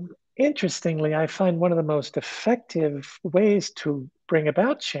true. Interestingly, I find one of the most effective ways to bring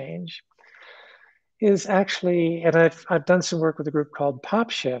about change is actually, and I've done some work with a group called Pop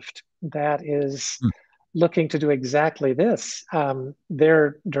Shift that is looking to do exactly this.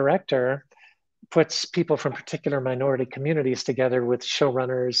 Their director puts people from particular minority communities together with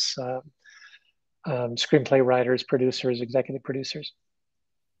showrunners, screenplay writers, producers, executive producers,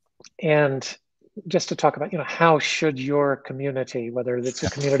 and just to talk about, how should your community, whether it's a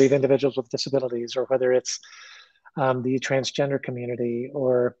community of individuals with disabilities, or whether it's the transgender community,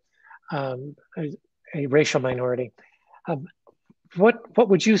 or a racial minority, what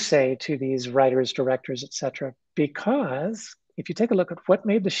would you say to these writers, directors, et cetera? Because if you take a look at what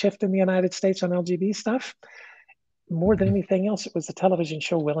made the shift in the United States on LGBT stuff, more than anything else, it was the television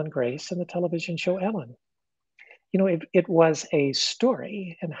show Will and Grace and the television show Ellen. It was a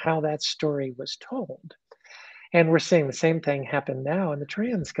story and how that story was told. And we're seeing the same thing happen now in the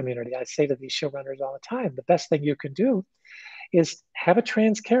trans community. I say to these showrunners all the time, the best thing you can do is have a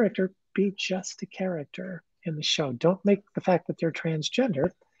trans character be just a character in the show. Don't make the fact that they're transgender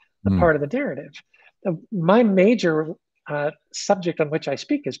a part of the narrative. My major subject on which I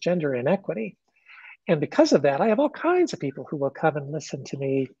speak is gender inequity. And because of that, I have all kinds of people who will come and listen to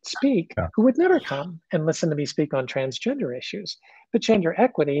me speak who would never come and listen to me speak on transgender issues. But gender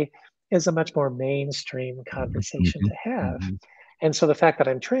equity is a much more mainstream conversation to have. And so the fact that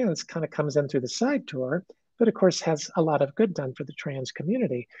I'm trans kind of comes in through the side door, but of course has a lot of good done for the trans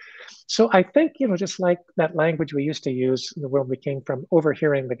community. So I think, just like that language we used to use when we came from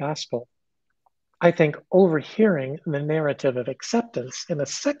overhearing the gospel, I think overhearing the narrative of acceptance in a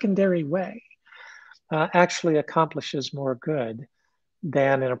secondary way actually accomplishes more good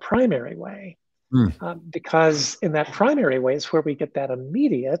than in a primary way. Because in that primary way is where we get that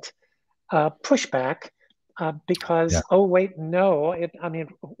immediate pushback because, oh, wait, no,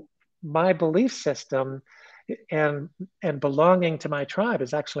 my belief system and belonging to my tribe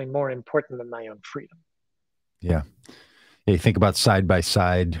is actually more important than my own freedom. Yeah. You think about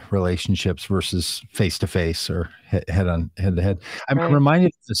side-by-side relationships versus face-to-face or head-to-head. I'm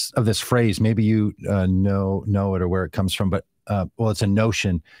reminded of this phrase. Maybe you know it or where it comes from, but it's a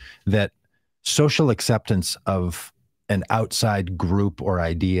notion that social acceptance of an outside group or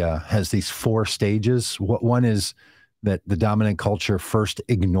idea has these 4 stages. One is that the dominant culture first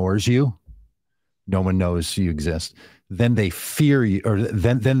ignores you. No one knows you exist. Then they fear you, or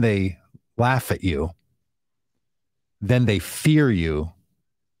then they laugh at you. Then they fear you,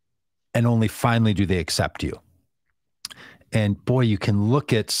 and only finally do they accept you. And boy, you can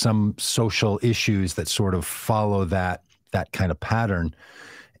look at some social issues that sort of follow that kind of pattern.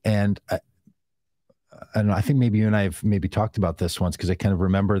 And I don't know, I think maybe you and I have maybe talked about this once, because I kind of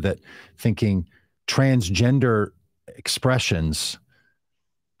remember that thinking transgender expressions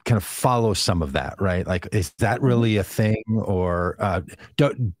kind of follow some of that, right? Like, is that really a thing? Or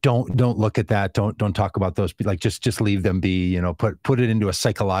don't look at that. Don't talk about those. Like, just leave them be. You know, put it into a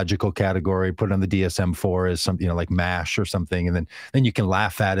psychological category. Put it on the DSM-4 as something, you know, like MASH or something, and then you can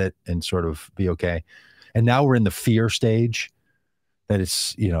laugh at it and sort of be okay. And now we're in the fear stage. That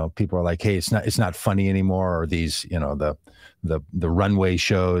it's, you know, people are like, hey, it's not funny anymore, or these, you know, the runway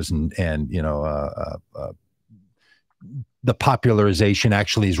shows and you know, the popularization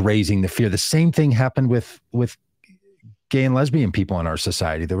actually is raising the fear. The same thing happened with gay and lesbian people in our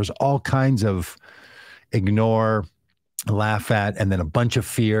society. There was all kinds of ignore, laugh at, and then a bunch of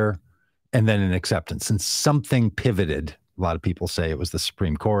fear, and then an acceptance. And something pivoted. A lot of people say it was the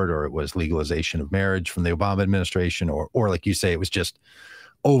Supreme Court, or it was legalization of marriage from the Obama administration, or like you say, it was just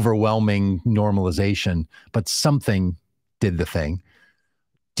overwhelming normalization, but something did the thing.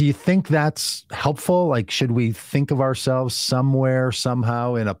 Do you think that's helpful? Like, should we think of ourselves somewhere,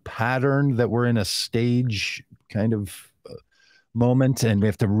 somehow in a pattern that we're in a stage kind of moment, and we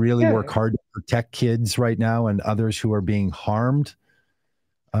have to really work hard to protect kids right now and others who are being harmed?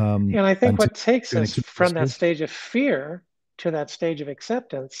 And I think what takes us from that stage of fear to that stage of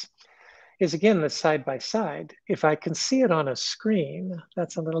acceptance is, again, the side by side. If I can see it on a screen,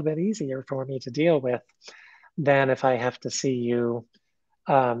 that's a little bit easier for me to deal with than if I have to see you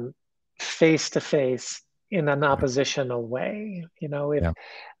face to face in an oppositional way. You know, if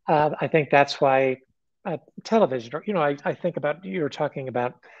I think that's why television, or, you know, I think about, you were talking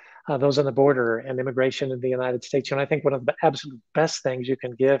about those on the border and immigration in the United States. And I think one of the absolute best things you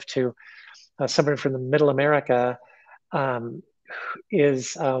can give to someone from the middle America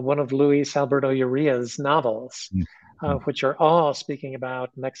is one of Luis Alberto Urria's novels, which are all speaking about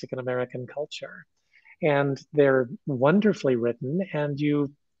Mexican-American culture. And they're wonderfully written, and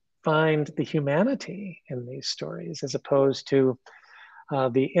you find the humanity in these stories as opposed to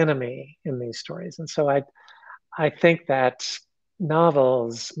the enemy in these stories. And so I think that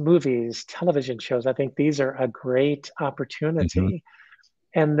novels, movies, television shows, I think these are a great opportunity.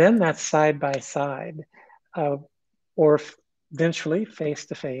 And then that's side by side, or eventually face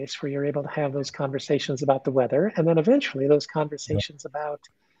to face, where you're able to have those conversations about the weather, and then eventually those conversations about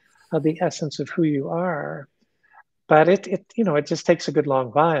the essence of who you are. But it you know, it just takes a good long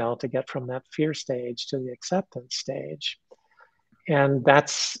while to get from that fear stage to the acceptance stage. And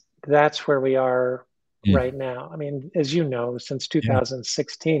that's where we are right now. I mean, as you know, since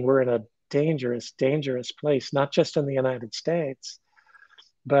 2016, we're in a dangerous place, not just in the United States,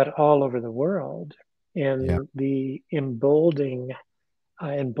 but all over the world, in the emboldenment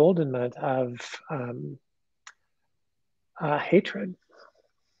of hatred.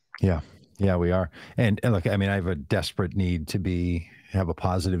 Yeah, we are. And look, I mean, I have a desperate need to have a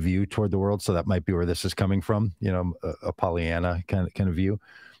positive view toward the world. So that might be where this is coming from, you know, a Pollyanna kind of view.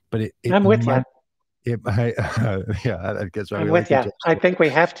 But I'm with you. I guess I'm with you. I think we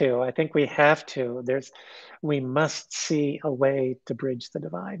have to. We must see a way to bridge the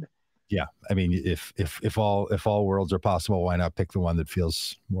divide. Yeah, I mean, if all worlds are possible, why not pick the one that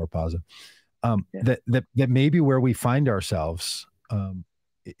feels more positive? That maybe where we find ourselves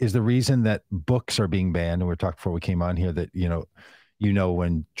is the reason that books are being banned. And we talked before we came on here that you know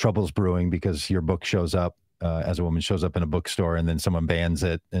when trouble's brewing because your book shows up. As a woman shows up in a bookstore and then someone bans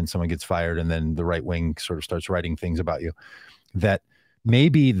it and someone gets fired and then the right wing sort of starts writing things about you, that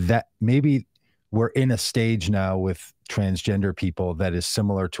maybe we're in a stage now with transgender people that is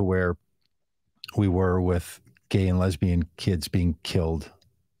similar to where we were with gay and lesbian kids being killed,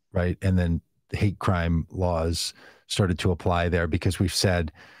 right? And then hate crime laws started to apply there because we've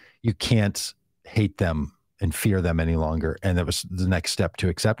said you can't hate them and fear them any longer. And that was the next step to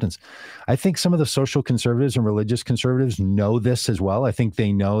acceptance. I think some of the social conservatives and religious conservatives know this as well. I think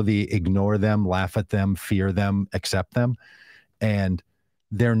they know the ignore them, laugh at them, fear them, accept them. And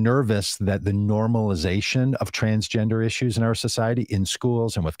they're nervous that the normalization of transgender issues in our society, in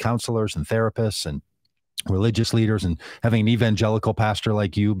schools and with counselors and therapists and religious leaders, and having an evangelical pastor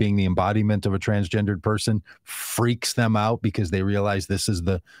like you being the embodiment of a transgendered person, freaks them out because they realize this is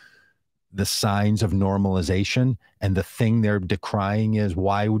the signs of normalization. And the thing they're decrying is,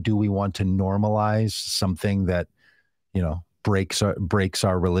 why do we want to normalize something that, you know, breaks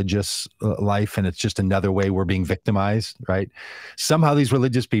our religious life? And it's just another way we're being victimized, right? Somehow these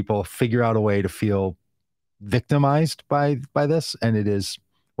religious people figure out a way to feel victimized by this. And it is,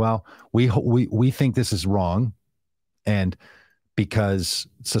 well, we think this is wrong. And because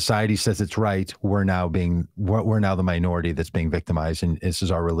society says it's right, we're now the minority that's being victimized, and this is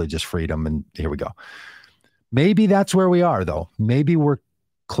our religious freedom, and here we go. Maybe that's where we are, though. Maybe we're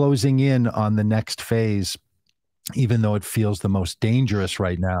closing in on the next phase even though it feels the most dangerous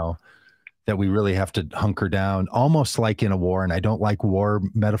right now, that we really have to hunker down, almost like in a war. And I don't like war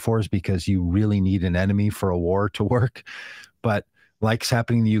metaphors because you really need an enemy for a war to work. But like's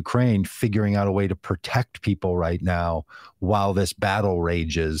happening in the Ukraine, figuring out a way to protect people right now while this battle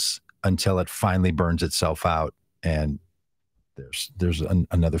rages until it finally burns itself out. And there's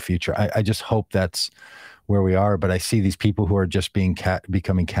another future. I just hope that's where we are. But I see these people who are just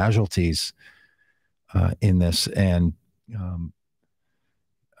becoming casualties in this. And,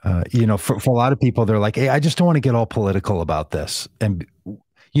 for a lot of people, they're like, hey, I just don't want to get all political about this. And,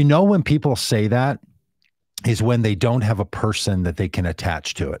 when people say that is when they don't have a person that they can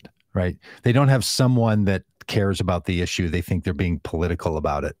attach to it, right? They don't have someone that cares about the issue. They think they're being political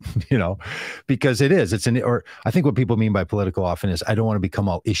about it, because or I think what people mean by political often is I don't want to become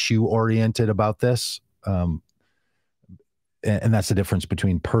all issue oriented about this. And that's the difference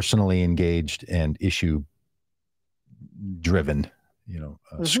between personally engaged and issue driven,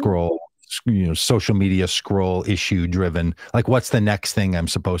 scroll, social media scroll issue driven. Like, what's the next thing I'm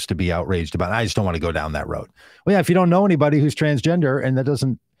supposed to be outraged about? I just don't want to go down that road. Well, yeah, if you don't know anybody who's transgender and that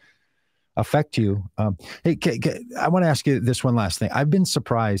doesn't affect you. Hey, I want to ask you this one last thing. I've been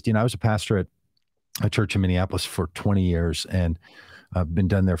surprised. I was a pastor at a church in Minneapolis for 20 years, and I've been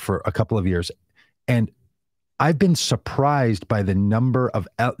done there for a couple of years. And I've been surprised by the number of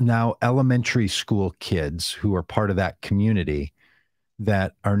now elementary school kids who are part of that community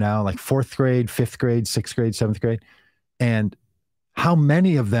that are now like 4th grade, 5th grade, 6th grade, 7th grade. And how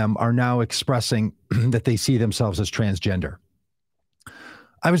many of them are now expressing that they see themselves as transgender.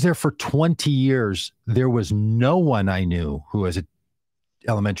 I was there for 20 years. There was no one I knew who was an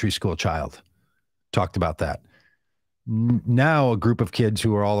elementary school child talked about that. Now a group of kids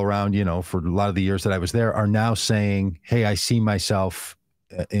who are all around, for a lot of the years that I was there are now saying, hey, I see myself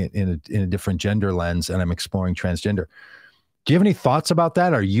in a different gender lens and I'm exploring transgender. Do you have any thoughts about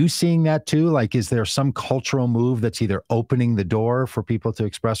that? Are you seeing that too? Like, is there some cultural move that's either opening the door for people to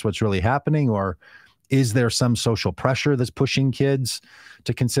express what's really happening, or is there some social pressure that's pushing kids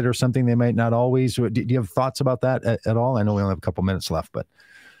to consider something they might not always? Do you have thoughts about that at all? I know we only have a couple minutes left, but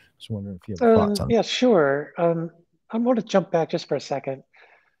I was wondering if you have thoughts on that. Yeah, sure. I want to jump back just for a second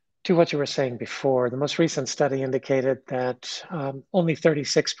to what you were saying before. The most recent study indicated that only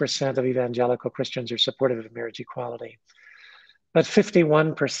 36% of evangelical Christians are supportive of marriage equality. But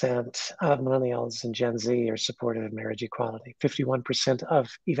 51% of millennials and Gen Z are supportive of marriage equality, 51% of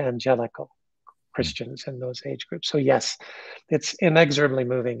evangelical Christians in those age groups. So yes, it's inexorably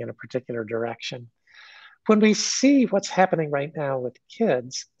moving in a particular direction. When we see what's happening right now with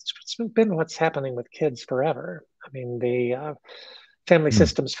kids, it's been what's happening with kids forever. I mean, the family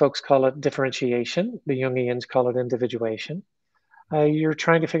systems folks call it differentiation. The Jungians call it individuation. You're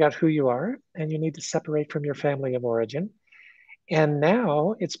trying to figure out who you are, and you need to separate from your family of origin. And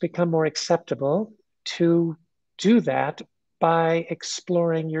now it's become more acceptable to do that by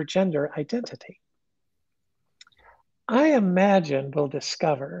exploring your gender identity. I imagine we'll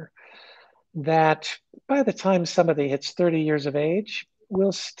discover that by the time somebody hits 30 years of age,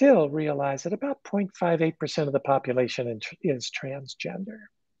 we'll still realize that about 0.58% of the population is transgender.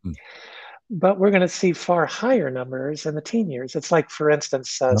 But we're going to see far higher numbers in the teen years. It's like, for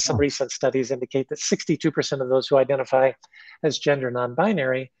instance, some recent studies indicate that 62% of those who identify as gender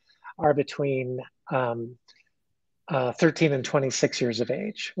non-binary are between 13 and 26 years of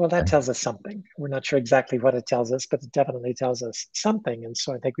age. Well, that tells us something. We're not sure exactly what it tells us, but it definitely tells us something. And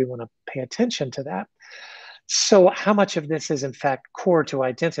so I think we want to pay attention to that. So how much of this is in fact core to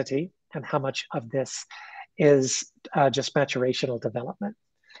identity, and how much of this is just maturational development?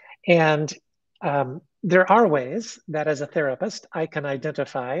 And there are ways that as a therapist, I can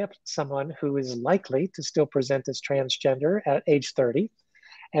identify someone who is likely to still present as transgender at age 30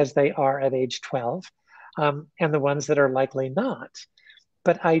 as they are at age 12, and the ones that are likely not.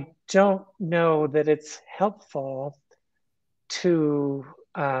 But I don't know that it's helpful to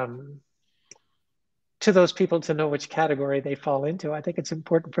those people to know which category they fall into. I think it's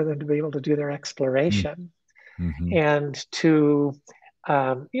important for them to be able to do their exploration and to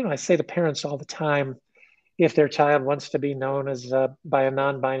I say to parents all the time, if their child wants to be known as by a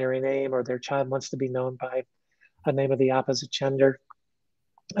non-binary name, or their child wants to be known by a name of the opposite gender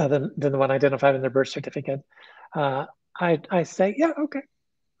than the one identified in their birth certificate, I say, yeah, okay,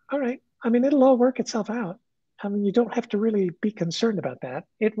 all right. I mean, it'll all work itself out. I mean, you don't have to really be concerned about that.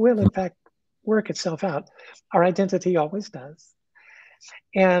 It will, in fact, work itself out. Our identity always does.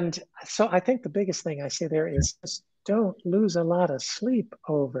 And so I think the biggest thing I say there is just don't lose a lot of sleep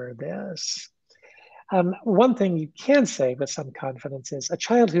over this. One thing you can say with some confidence is a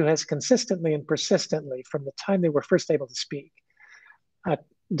child who has consistently and persistently, from the time they were first able to speak, uh,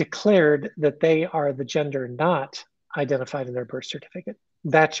 declared that they are the gender not identified in their birth certificate,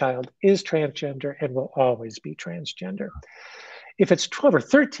 that child is transgender and will always be transgender. If it's 12 or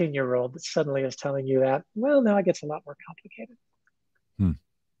 13-year-old that suddenly is telling you that, well, now it gets a lot more complicated.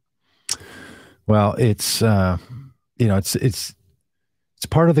 Well, it's it's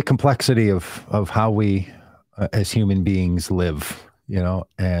part of the complexity of how we as human beings live,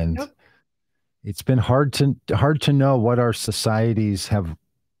 and Yep. it's been hard to know what our societies have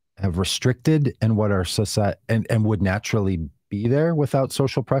restricted and what our society and would naturally be there without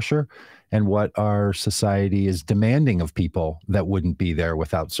social pressure, and what our society is demanding of people that wouldn't be there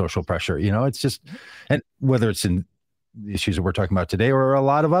without social pressure. It's just, and whether it's in the issues that we're talking about today or a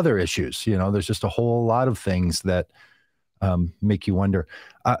lot of other issues, there's just a whole lot of things that make you wonder.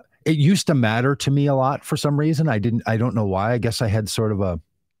 It used to matter to me a lot for some reason. I don't know why. I guess I had sort of a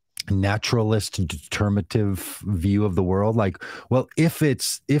naturalist determinative view of the world. Like, well, if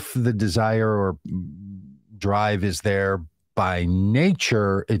the desire or drive is there by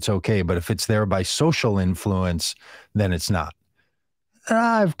nature, it's okay. But if it's there by social influence, then it's not.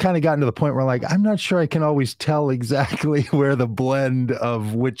 I've kind of gotten to the point where, like, I'm not sure I can always tell exactly where the blend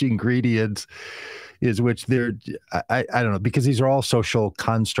of which ingredients is which. I don't know, because these are all social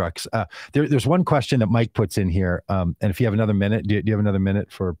constructs. There's one question that Mike puts in here. And if you have another minute, do you have another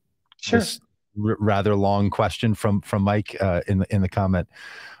minute for Sure. this rather long question from Mike in the comment?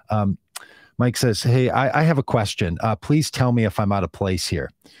 Mike says, "Hey, I have a question. Please tell me if I'm out of place here.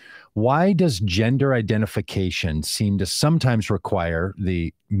 Why does gender identification seem to sometimes require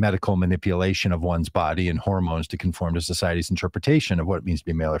the medical manipulation of one's body and hormones to conform to society's interpretation of what it means to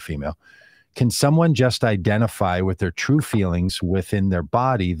be male or female? Can someone just identify with their true feelings within their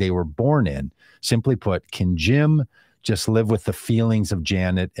body they were born in? Simply put, can Jim just live with the feelings of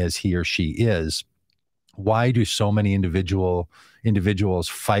Janet as he or she is? Why do so many individuals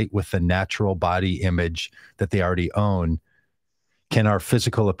fight with the natural body image that they already own? Can our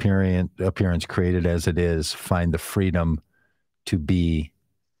physical appearance created as it is find the freedom to be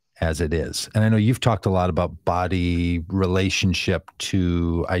as it is?" And I know you've talked a lot about body relationship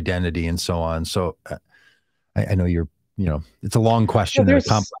to identity and so on. So I know it's a long question and a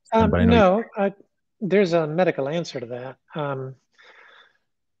complex one, but I know there's a medical answer to that.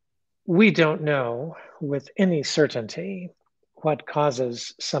 We don't know with any certainty what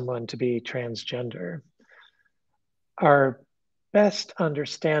causes someone to be transgender. Our best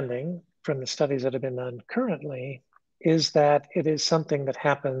understanding from the studies that have been done currently is that it is something that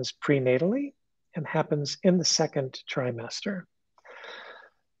happens prenatally and happens in the second trimester.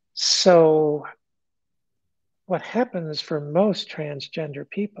 So what happens for most transgender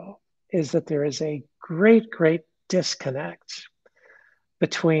people is that there is a great disconnect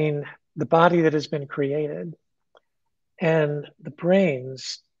between the body that has been created and the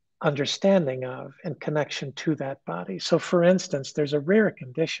brain's understanding of and connection to that body. So for instance, there's a rare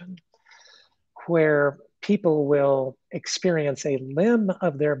condition where people will experience a limb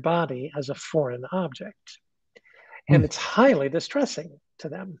of their body as a foreign object. And it's highly distressing to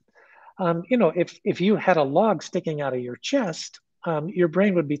them. If you had a log sticking out of your chest, your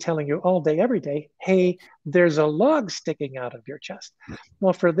brain would be telling you all day, every day, hey, there's a log sticking out of your chest.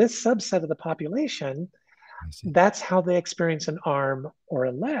 Well, for this subset of the population, that's how they experience an arm or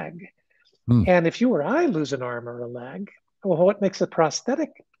a leg. And if you or I lose an arm or a leg, well, what makes a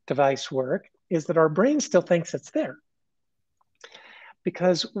prosthetic device work is that our brain still thinks it's there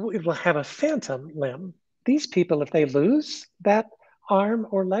because it will have a phantom limb. These people, if they lose that arm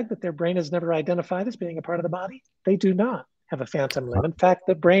or leg that their brain has never identified as being a part of the body, they do not have a phantom limb. In fact,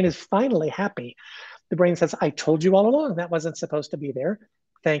 the brain is finally happy. The brain says, I told you all along that wasn't supposed to be there.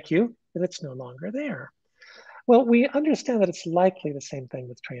 Thank you that it's no longer there. Well, we understand that it's likely the same thing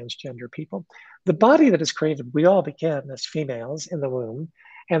with transgender people. The body that is created, we all begin as females in the womb,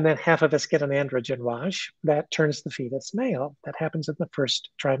 and then half of us get an androgen wash that turns the fetus male. That happens in the first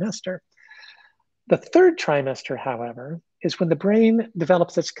trimester. The third trimester, however, is when the brain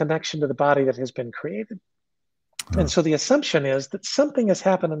develops its connection to the body that has been created. And so the assumption is that something has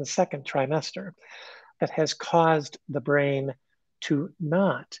happened in the second trimester that has caused the brain to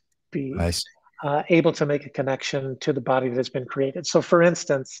not be able to make a connection to the body that has been created. So for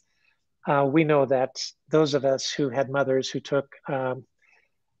instance, we know that those of us who had mothers who took, all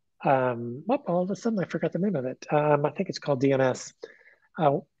of a sudden I forgot the name of it. I think it's called DNS,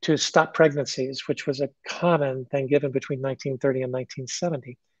 to stop pregnancies, which was a common thing given between 1930 and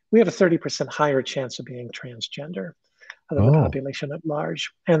 1970. We have a 30% higher chance of being transgender of the Oh, population at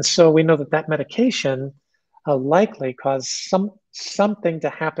large. And so we know that that medication likely caused something to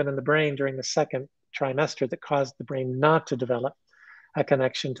happen in the brain during the second trimester that caused the brain not to develop a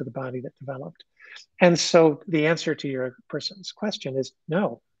connection to the body that developed. And so the answer to your person's question is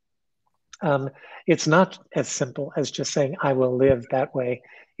no. It's not as simple as just saying, I will live that way.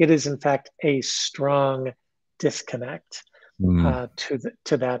 It is, in fact, a strong disconnect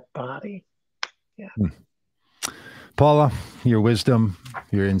to that body. Yeah. Paula, your wisdom,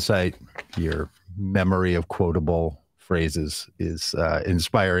 your insight, your memory of quotable phrases is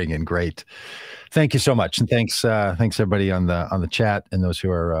inspiring and great. Thank you so much, and thanks everybody on the chat and those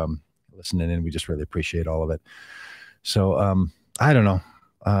who are listening in. We just really appreciate all of it. So I don't know.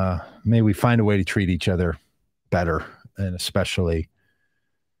 May we find a way to treat each other better, and especially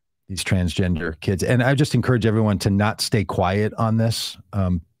these transgender kids. And I just encourage everyone to not stay quiet on this,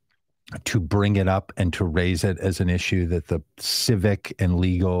 to bring it up and to raise it as an issue, that the civic and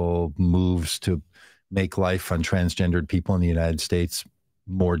legal moves to make life on transgendered people in the United States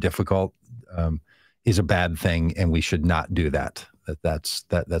more difficult is a bad thing, and we should not do that. That's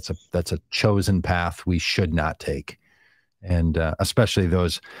a chosen path we should not take. And especially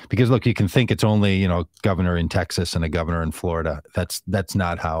those, because look, you can think it's only, you know, a governor in Texas and a governor in Florida. That's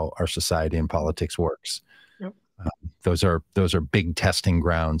not how our society and politics works. Yep. Those are big testing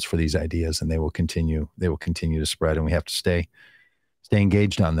grounds for these ideas, and they will continue to spread, and we have to stay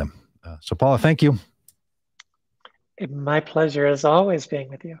engaged on them. So Paula, thank you. My pleasure, as always, being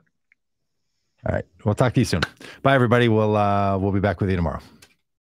with you. All right, we'll talk to you soon. Bye, everybody. We'll be back with you tomorrow.